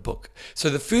haven't got a book.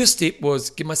 So the first step was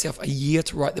give myself a year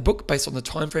to write the book based on the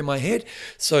time frame I had.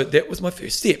 So that was my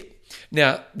first step.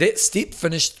 Now, that step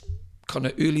finished kind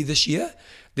of early this year.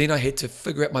 Then I had to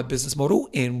figure out my business model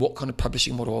and what kind of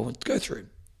publishing model I want to go through.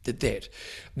 Did that.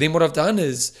 Then what I've done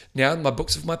is now my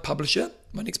book's with my publisher.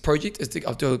 My next project is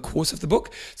I'll do a course of the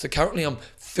book. So currently I'm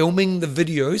filming the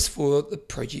videos for the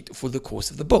project for the course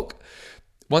of the book.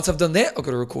 Once I've done that, I've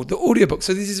got to record the audiobook.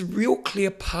 So there's this real clear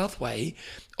pathway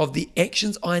of the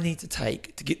actions I need to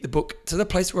take to get the book to the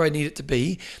place where I need it to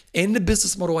be and the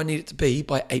business model I need it to be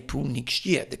by April next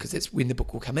year, because that's when the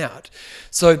book will come out.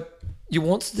 So you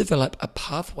want to develop a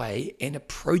pathway and a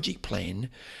project plan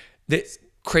that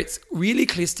creates really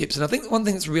clear steps. And I think one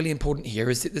thing that's really important here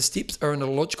is that the steps are in a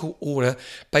logical order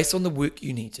based on the work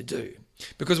you need to do.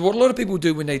 Because what a lot of people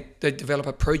do when they develop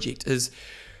a project is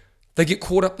they get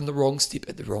caught up in the wrong step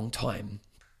at the wrong time.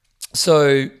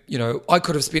 So, I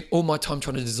could have spent all my time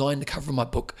trying to design the cover of my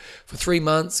book for 3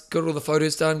 months, got all the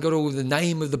photos done, got all the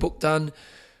name of the book done.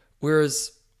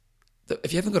 Whereas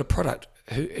if you haven't got a product,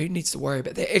 who needs to worry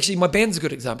about that? Actually, my band's a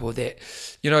good example of that.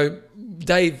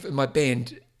 Dave in my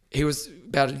band, he was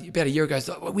about a year ago, he's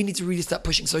like, well, we need to really start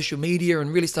pushing social media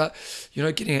and really start,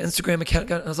 getting an Instagram account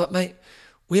going. And I was like, mate,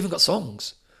 we haven't got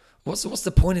songs. What's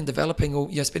the point in developing or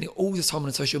spending all this time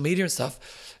on social media and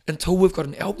stuff until we've got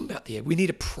an album out there? We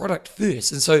need a product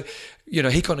first. And so,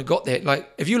 he kind of got that. Like,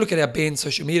 if you look at our band's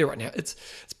social media right now, it's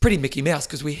pretty Mickey Mouse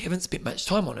because we haven't spent much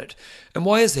time on it. And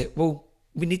why is that? Well,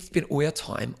 we need to spend all our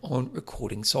time on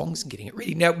recording songs and getting it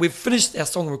ready. Now, we've finished our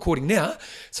song recording now,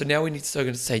 so now we need to go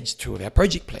into stage 2 of our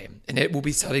project plan. And that will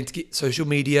be starting to get social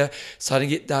media, starting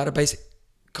to get database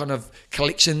kind of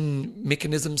collection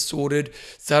mechanisms sorted,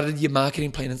 started your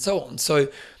marketing plan and so on. So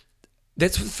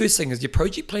that's what the first thing is. Your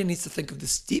project plan needs to think of the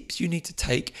steps you need to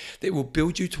take that will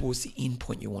build you towards the end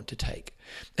point you want to take.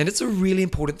 And it's a really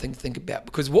important thing to think about,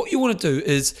 because what you want to do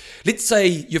is, let's say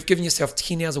you've given yourself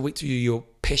 10 hours a week to do your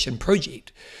passion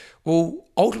project. Well,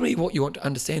 ultimately what you want to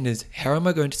understand is, how am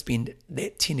I going to spend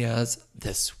that 10 hours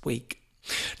this week?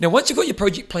 Now, once you've got your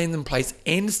project plan in place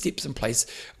and the steps in place,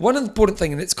 one important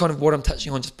thing, and that's kind of what I'm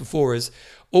touching on just before, is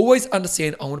always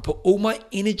understand I want to put all my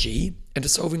energy into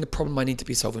solving the problem I need to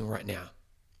be solving right now.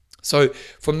 So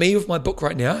for me with my book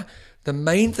right now, the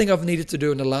main thing I've needed to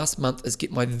do in the last month is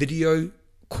get my video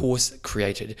course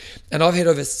created. And I've had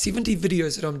over 70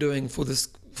 videos that I'm doing for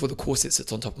the course that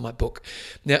sits on top of my book.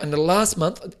 Now, in the last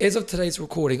month, as of today's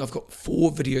recording, I've got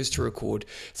 4 videos to record.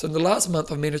 So in the last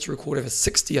month, I've managed to record over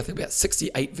 60, I think about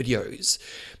 68 videos.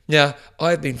 Now,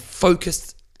 I've been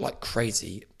focused like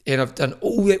crazy, and I've done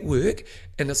all that work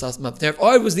in this last month. Now, if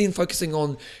I was then focusing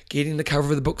on getting the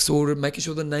cover of the book sorted, making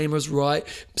sure the name was right,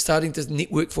 starting to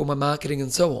network for my marketing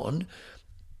and so on,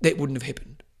 that wouldn't have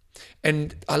happened.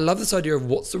 And I love this idea of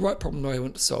what's the right problem I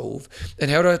want to solve, and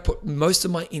how do I put most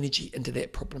of my energy into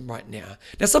that problem right now.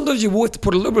 Now, sometimes you will have to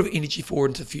put a little bit of energy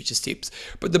forward into future steps,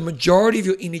 but the majority of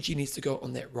your energy needs to go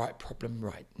on that right problem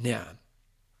right now.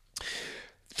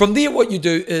 From there, what you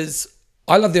do is,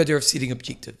 I love the idea of setting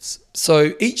objectives.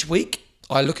 So each week,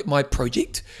 I look at my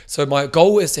project. So my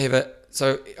goal is to have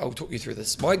so I'll talk you through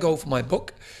this. My goal for my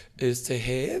book is to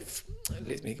have, I'm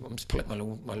just pulling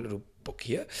my little book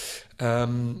here.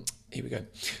 Here we go.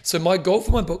 So my goal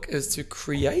for my book is to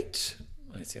create,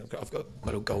 let's see, I've got my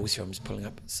little goals here I'm just pulling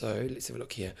up. So let's have a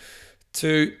look here.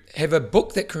 To have a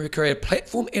book that can create a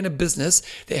platform and a business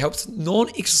that helps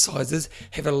non-exercisers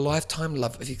have a lifetime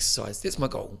love of exercise. That's my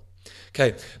goal.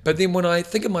 Okay, but then when I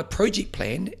think of my project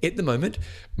plan at the moment,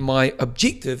 my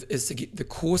objective is to get the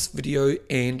course video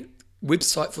and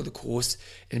website for the course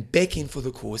and back end for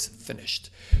the course finished.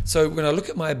 So when I look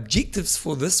at my objectives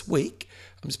for this week,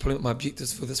 I'm just pulling up my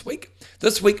objectives for this week.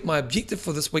 This week, my objective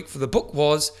for this week for the book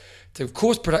was to have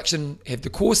course production, have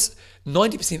the course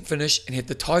 90% finished, and have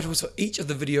the titles for each of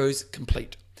the videos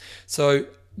complete. So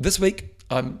this week,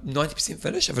 I'm 90%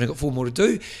 finished. I've only got 4 more to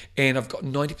do, and I've got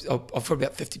about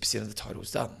 50% of the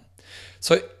titles done.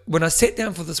 So when I sat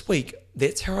down for this week,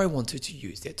 that's how I wanted to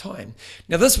use that time.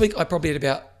 Now this week, I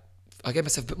gave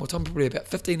myself a bit more time, probably about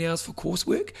 15 hours for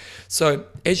coursework. So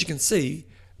as you can see,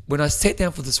 when I sat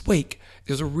down for this week,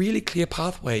 there was a really clear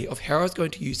pathway of how I was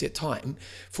going to use that time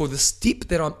for the step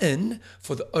that I'm in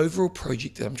for the overall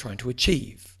project that I'm trying to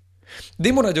achieve.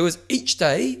 Then what I do is each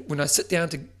day when I sit down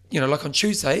to, like on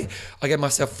Tuesday, I gave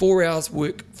myself 4 hours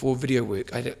work for video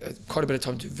work. I had quite a bit of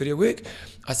time to do video work.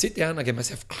 I sit down, I gave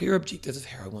myself clear objectives of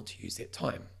how I want to use that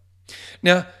time.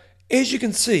 Now, as you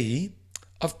can see,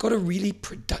 I've got a really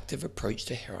productive approach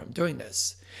to how I'm doing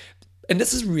this. And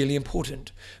this is really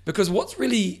important, because what's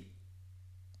really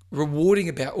rewarding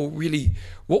about, or really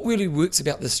what really works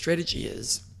about this strategy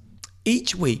is,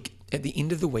 each week, at the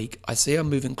end of the week, I see I'm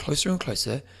moving closer and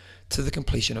closer to the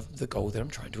completion of the goal that I'm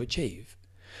trying to achieve.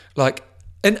 Like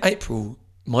in April,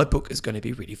 my book is going to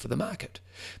be ready for the market.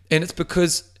 And it's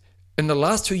because in the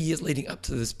last 2 years leading up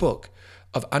to this book,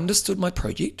 I've understood my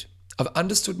project, I've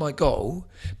understood my goal,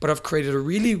 but I've created a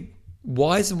really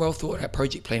wise and well thought out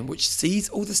project plan which sees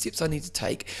all the steps I need to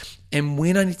take and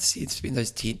when I need to spend those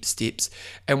steps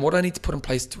and what I need to put in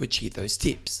place to achieve those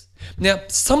steps. Now,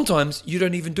 sometimes you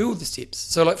don't even do all the steps.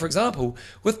 So like, for example,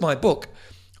 with my book,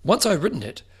 once I'd written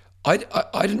it, I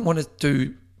didn't want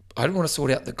to sort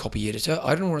out the copy editor.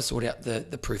 I didn't want to sort out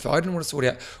the proof. I didn't want to sort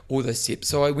out all those steps.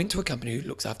 So I went to a company who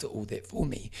looks after all that for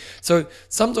me. So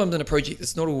sometimes in a project,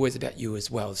 it's not always about you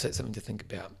as well. So that's something to think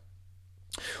about.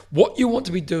 What you want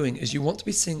to be doing is you want to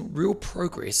be seeing real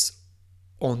progress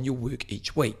on your work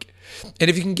each week. And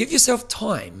if you can give yourself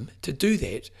time to do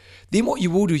that, then what you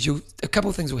will do is a couple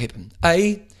of things will happen.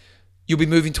 A, you'll be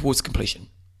moving towards completion.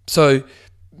 So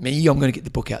me, I'm going to get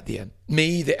the book out there.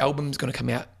 Me, the album's going to come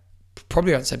out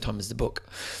probably around the same time as the book.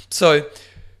 So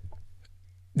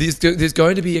there's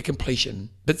going to be a completion.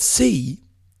 But C,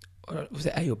 was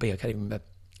it A or B? I can't even remember.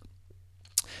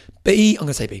 B, I'm going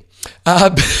to say B.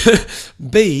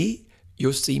 B,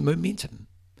 you'll see momentum.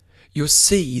 You'll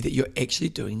see that you're actually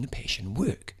doing the passion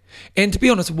work. And to be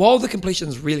honest, while the completion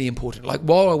is really important, like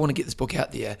while I want to get this book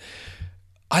out there,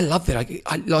 I love that.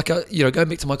 Going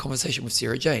back to my conversation with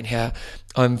Sarah Jane, how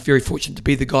I'm very fortunate to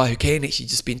be the guy who can actually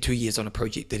just spend 2 years on a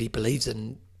project that he believes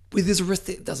in, where there's a risk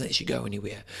that it doesn't actually go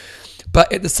anywhere.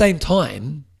 But at the same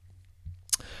time,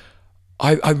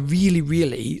 I really,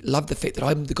 really love the fact that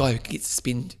I'm the guy who gets to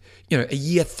spend, a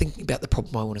year thinking about the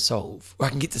problem I want to solve. Or I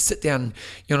can get to sit down,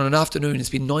 on an afternoon and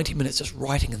spend 90 minutes just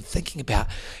writing and thinking about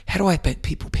how do I make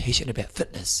people passionate about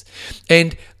fitness.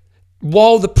 And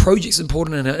while the project's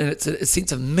important and it's a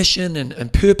sense of mission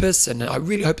and purpose, and I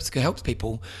really hope it's going to help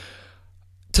people,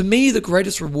 to me, the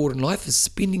greatest reward in life is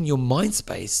spending your mind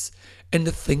space in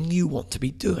the thing you want to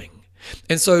be doing.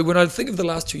 And so when I think of the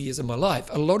last 2 years of my life,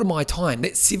 a lot of my time,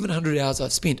 that 700 hours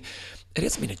I've spent, it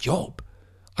hasn't been a job.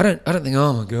 I don't think,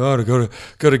 oh my God, I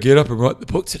got to get up and write the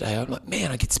book today. I'm like,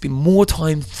 man, I get to spend more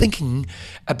time thinking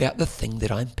about the thing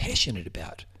that I'm passionate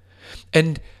about.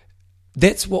 And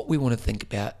that's what we want to think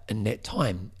about in that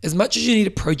time. As much as you need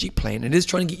a project plan, it is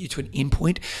trying to get you to an end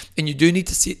point, and you do need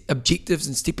to set objectives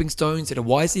and stepping stones that are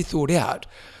wisely thought out.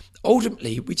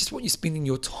 Ultimately, we just want you spending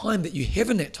your time that you have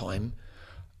in that time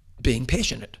being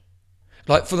passionate.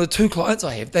 Like for the 2 clients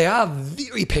I have, they are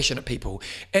very passionate people,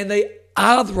 and they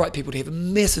are the right people to have a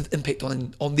massive impact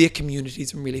on their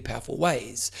communities in really powerful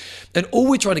ways. And all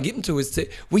we're trying to get them to is that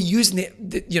we're using that,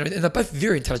 and they're both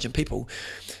very intelligent people,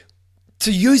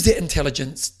 to use that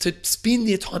intelligence to spend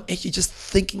their time actually just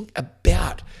thinking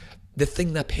about the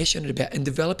thing they're passionate about and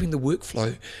developing the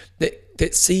workflow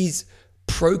that sees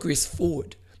progress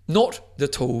forward. Not the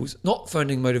tools, not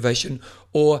finding motivation,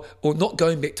 or not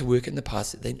going back to work in the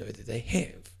past that they know that they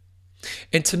have.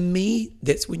 And to me,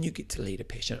 that's when you get to lead a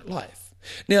passionate life.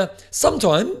 Now,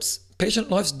 sometimes passionate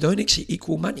lives don't actually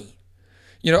equal money.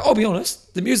 I'll be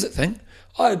honest, the music thing,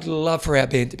 I'd love for our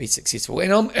band to be successful.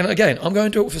 And again, I'm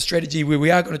going to do it with a strategy where we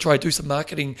are going to try to do some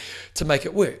marketing to make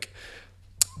it work.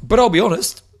 But I'll be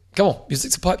honest, come on,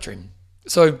 music's a pipe dream.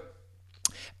 So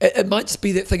it might just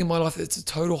be that thing in my life that's a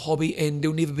total hobby and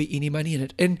there'll never be any money in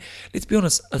it. And let's be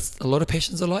honest, a lot of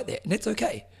passions are like that, and that's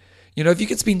okay. If you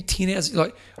could spend 10 hours,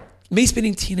 like me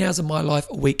spending 10 hours of my life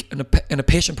a week in a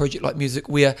passion project like music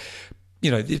where,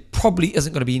 there probably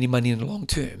isn't going to be any money in the long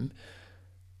term,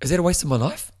 is that a waste of my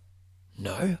life?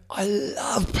 No, I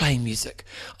love playing music.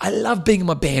 I love being in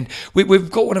my band. We've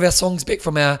got one of our songs back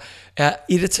from our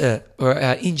editor or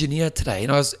our engineer today,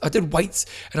 and I did weights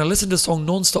and I listened to a song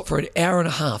nonstop for an hour and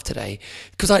a half today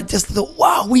because I just thought,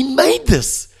 wow, we made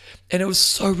this, and it was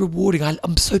so rewarding.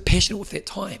 I'm so passionate with that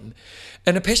time,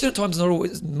 and a passionate time is not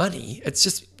always money. It's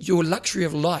just your luxury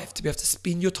of life to be able to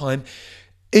spend your time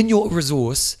in your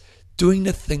resource doing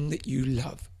the thing that you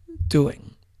love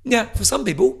doing. Now, for some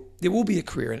people, there will be a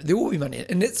career in it. There will be money in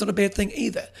it. And that's not a bad thing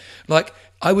either. Like,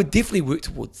 I would definitely work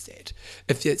towards that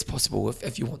if it's possible,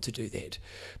 if you want to do that.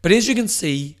 But as you can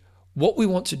see, what we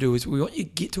want to do is we want you to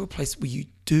get to a place where you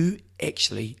do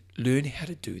actually learn how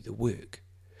to do the work.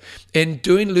 And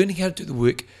learning how to do the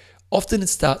work, often it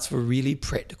starts with a really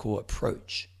practical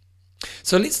approach.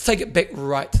 So let's take it back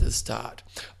right to the start.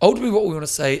 Ultimately, what we want to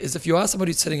say is if you are somebody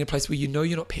who's sitting in a place where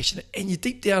you're not passionate and you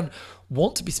deep down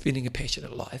want to be spending a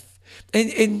passionate life,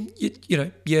 and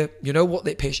you know what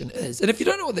that passion is. And if you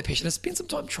don't know what that passion is, spend some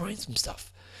time trying some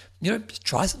stuff. Just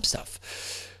try some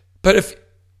stuff. But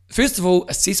first of all,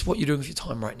 assess what you're doing with your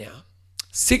time right now.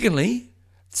 Secondly,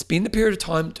 spend a period of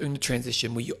time doing the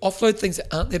transition where you offload things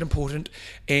that aren't that important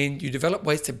and you develop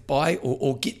ways to buy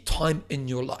or get time in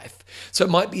your life. So it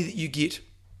might be that you get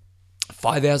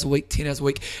 5 hours a week, 10 hours a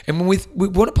week. And when we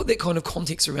want to put that kind of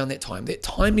context around that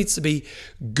time needs to be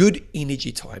good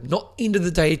energy time, not end of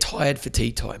the day, tired,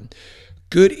 fatigue time.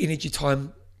 Good energy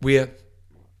time where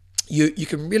you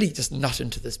can really just nut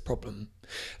into this problem.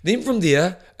 Then from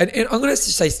there, and I'm going to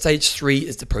say stage 3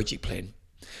 is the project plan.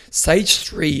 Stage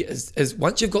 3 is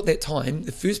once you've got that time,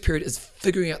 the first period is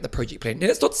figuring out the project plan. Now,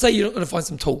 that's not to say you're not going to find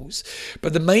some tools,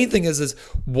 but the main thing is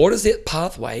what is that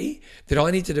pathway that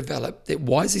I need to develop that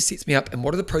wisely sets me up, and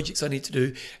what are the projects I need to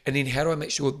do, and then how do I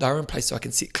make sure they're in place so I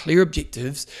can set clear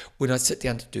objectives when I sit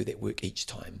down to do that work each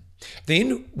time.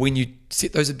 Then when you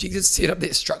set those objectives, set up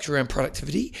that structure around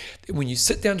productivity, then when you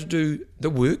sit down to do the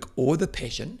work or the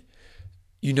passion,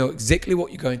 you know exactly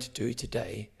what you're going to do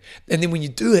today. And then when you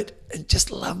do it, and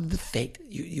just love the fact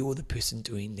that you're the person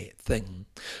doing that thing.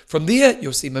 From there,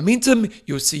 you'll see momentum.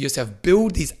 You'll see yourself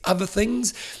build these other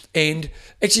things. And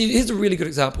actually, here's a really good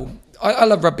example. I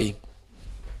love rugby.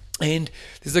 And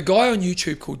there's a guy on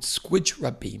YouTube called Squidge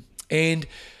Rugby. And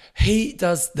he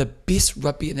does the best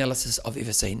rugby analysis I've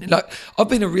ever seen. Like, I've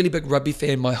been a really big rugby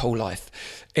fan my whole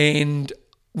life. And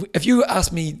if you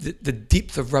ask me the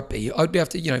depth of rugby, I'd be able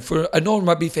to, for a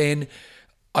non-rugby fan,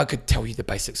 I could tell you the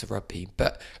basics of rugby.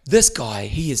 But this guy,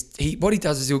 what he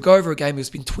does is he'll go over a game, he'll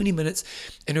spend 20 minutes,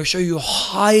 and he'll show you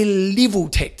high-level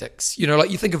tactics. Like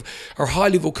you think of a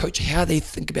high-level coach, how they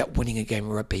think about winning a game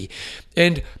of rugby.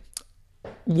 And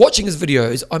watching his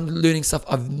videos, I'm learning stuff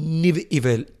I've never,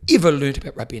 ever learned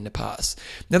about rugby in the past.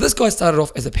 Now, this guy started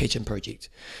off as a passion project.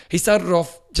 He started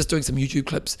off just doing some YouTube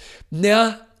clips.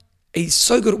 Now, he's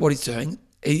so good at what he's doing.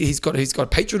 He's got a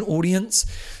Patreon audience.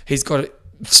 He's got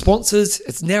sponsors.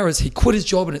 It's now as he quit his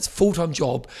job and it's a full-time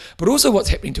job. But also what's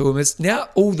happening to him is now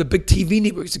all the big TV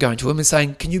networks are going to him and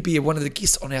saying, can you be one of the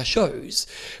guests on our shows?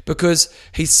 Because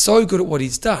he's so good at what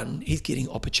he's done, he's getting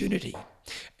opportunity.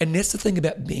 And that's the thing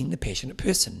about being the passionate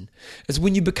person, is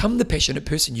when you become the passionate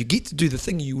person, you get to do the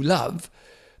thing you love,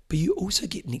 but you also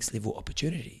get next level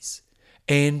opportunities.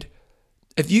 And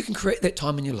if you can create that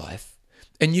time in your life,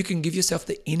 and you can give yourself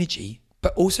the energy,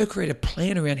 but also create a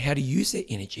plan around how to use that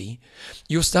energy,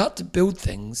 you'll start to build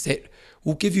things that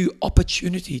will give you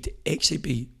opportunity to actually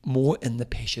be more in the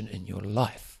passion in your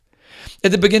life.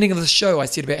 At the beginning of the show, I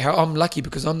said about how I'm lucky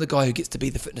because I'm the guy who gets to be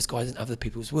the fitness guy in other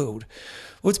people's world.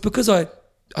 Well, it's because I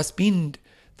spend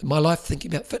my life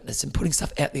thinking about fitness and putting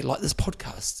stuff out there like this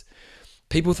podcast.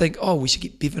 People think, oh, we should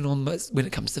get Bevan on when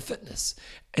it comes to fitness.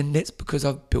 And that's because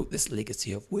I've built this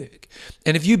legacy of work.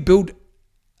 And if you build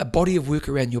a body of work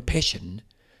around your passion,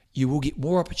 you will get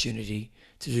more opportunity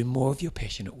to do more of your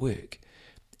passionate work.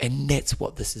 And that's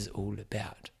what this is all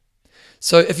about.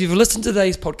 So if you've listened to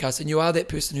today's podcast and you are that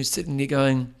person who's sitting there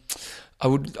going,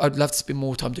 I'd love to spend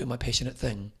more time doing my passionate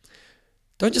thing,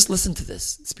 don't just listen to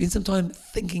this. Spend some time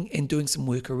thinking and doing some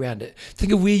work around it.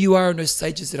 Think of where you are in those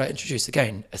stages that I introduced.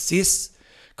 Again, assess,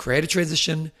 create a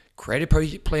transition, create a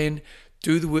project plan,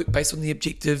 do the work based on the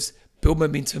objectives, build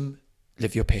momentum,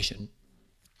 live your passion.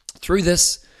 Through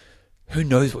this, who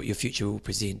knows what your future will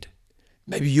present.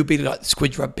 Maybe you'll be like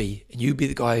Squidge Rugby and you'll be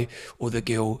the guy or the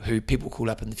girl who people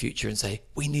call up in the future and say,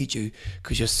 we need you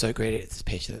because you're so great at this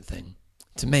passionate thing.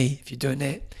 To me, if you're doing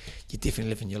that, you're definitely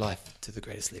living your life to the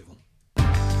greatest level.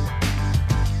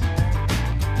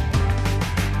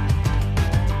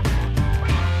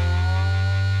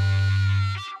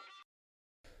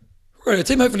 Right,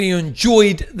 team, hopefully you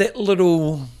enjoyed that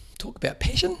little talk about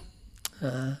passion.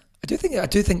 I do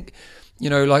think,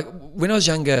 like when I was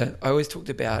younger, I always talked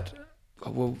about,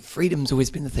 freedom's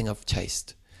always been the thing I've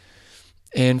chased.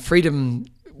 And freedom,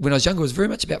 when I was younger, was very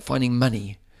much about finding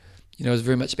money. It was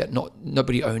very much about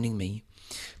nobody owning me.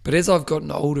 But as I've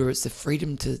gotten older, it's the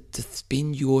freedom to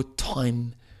spend your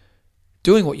time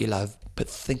doing what you love, but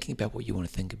thinking about what you want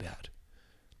to think about.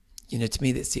 To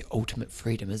me, that's the ultimate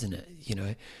freedom, isn't it?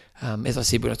 As I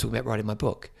said when I was talking about writing my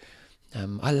book,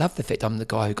 I love the fact I'm the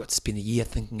guy who got to spend a year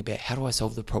thinking about how do I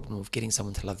solve the problem of getting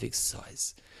someone to love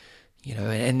exercise.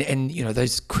 And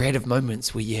those creative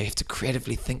moments where you have to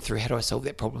creatively think through how do I solve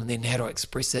that problem and then how do I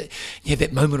express it. You have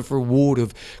that moment of reward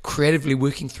of creatively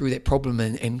working through that problem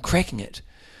and cracking it.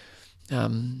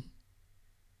 It's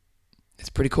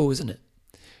pretty cool, isn't it?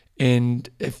 And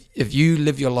if you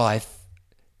live your life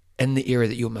in the area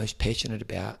that you're most passionate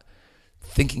about,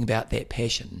 thinking about that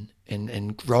passion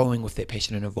and growing with that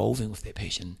passion and evolving with that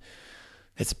passion,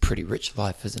 that's a pretty rich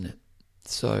life, isn't it?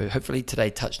 So hopefully today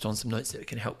touched on some notes that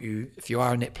can help you if you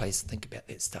are in that place, think about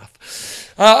that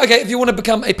stuff. Okay, if you want to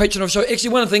become a patron of the show,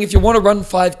 actually one thing, if you want to run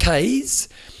 5Ks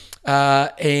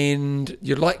and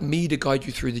you'd like me to guide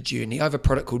you through the journey, I have a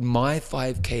product called My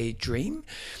 5K Dream.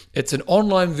 It's an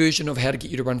online version of how to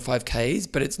get you to run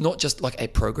 5Ks, but it's not just like a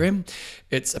program.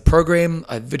 It's a program.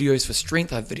 I have videos for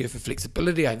strength. I have videos for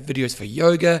flexibility. I have videos for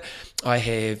yoga. I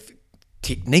have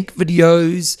technique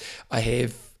videos. I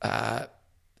have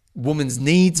women's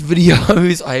needs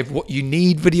videos. I have what you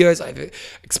need videos. I have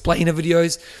explainer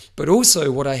videos. But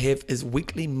also what I have is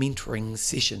weekly mentoring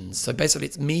sessions. So basically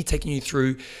it's me taking you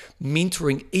through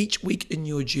mentoring each week in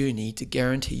your journey to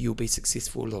guarantee you'll be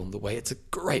successful along the way. It's a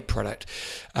great product.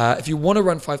 If you want to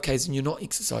run 5Ks and you're not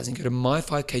exercising, go to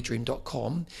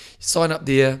my5kdream.com, sign up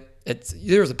there.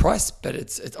 There is a price, but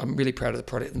I'm really proud of the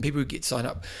product, and people who get signed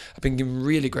up have been giving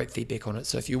really great feedback on it.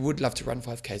 So if you would love to run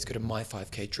 5Ks, go to My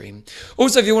 5K Dream.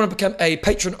 Also, if you want to become a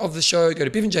patron of the show, go to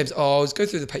Bevan James Eyles, go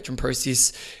through the patron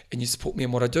process, and you support me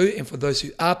in what I do. And for those who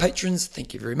are patrons,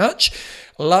 thank you very much.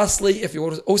 Lastly, if you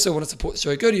also want to support the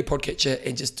show, go to your podcatcher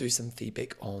and just do some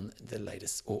feedback on the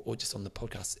latest or just on the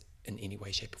podcast in any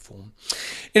way, shape or form.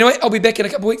 Anyway, I'll be back in a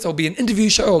couple of weeks. I'll be an interview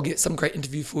show. I'll get some great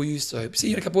interview for you. So see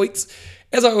you in a couple of weeks.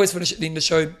 As I always finish at the end of the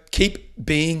show, keep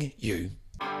being you.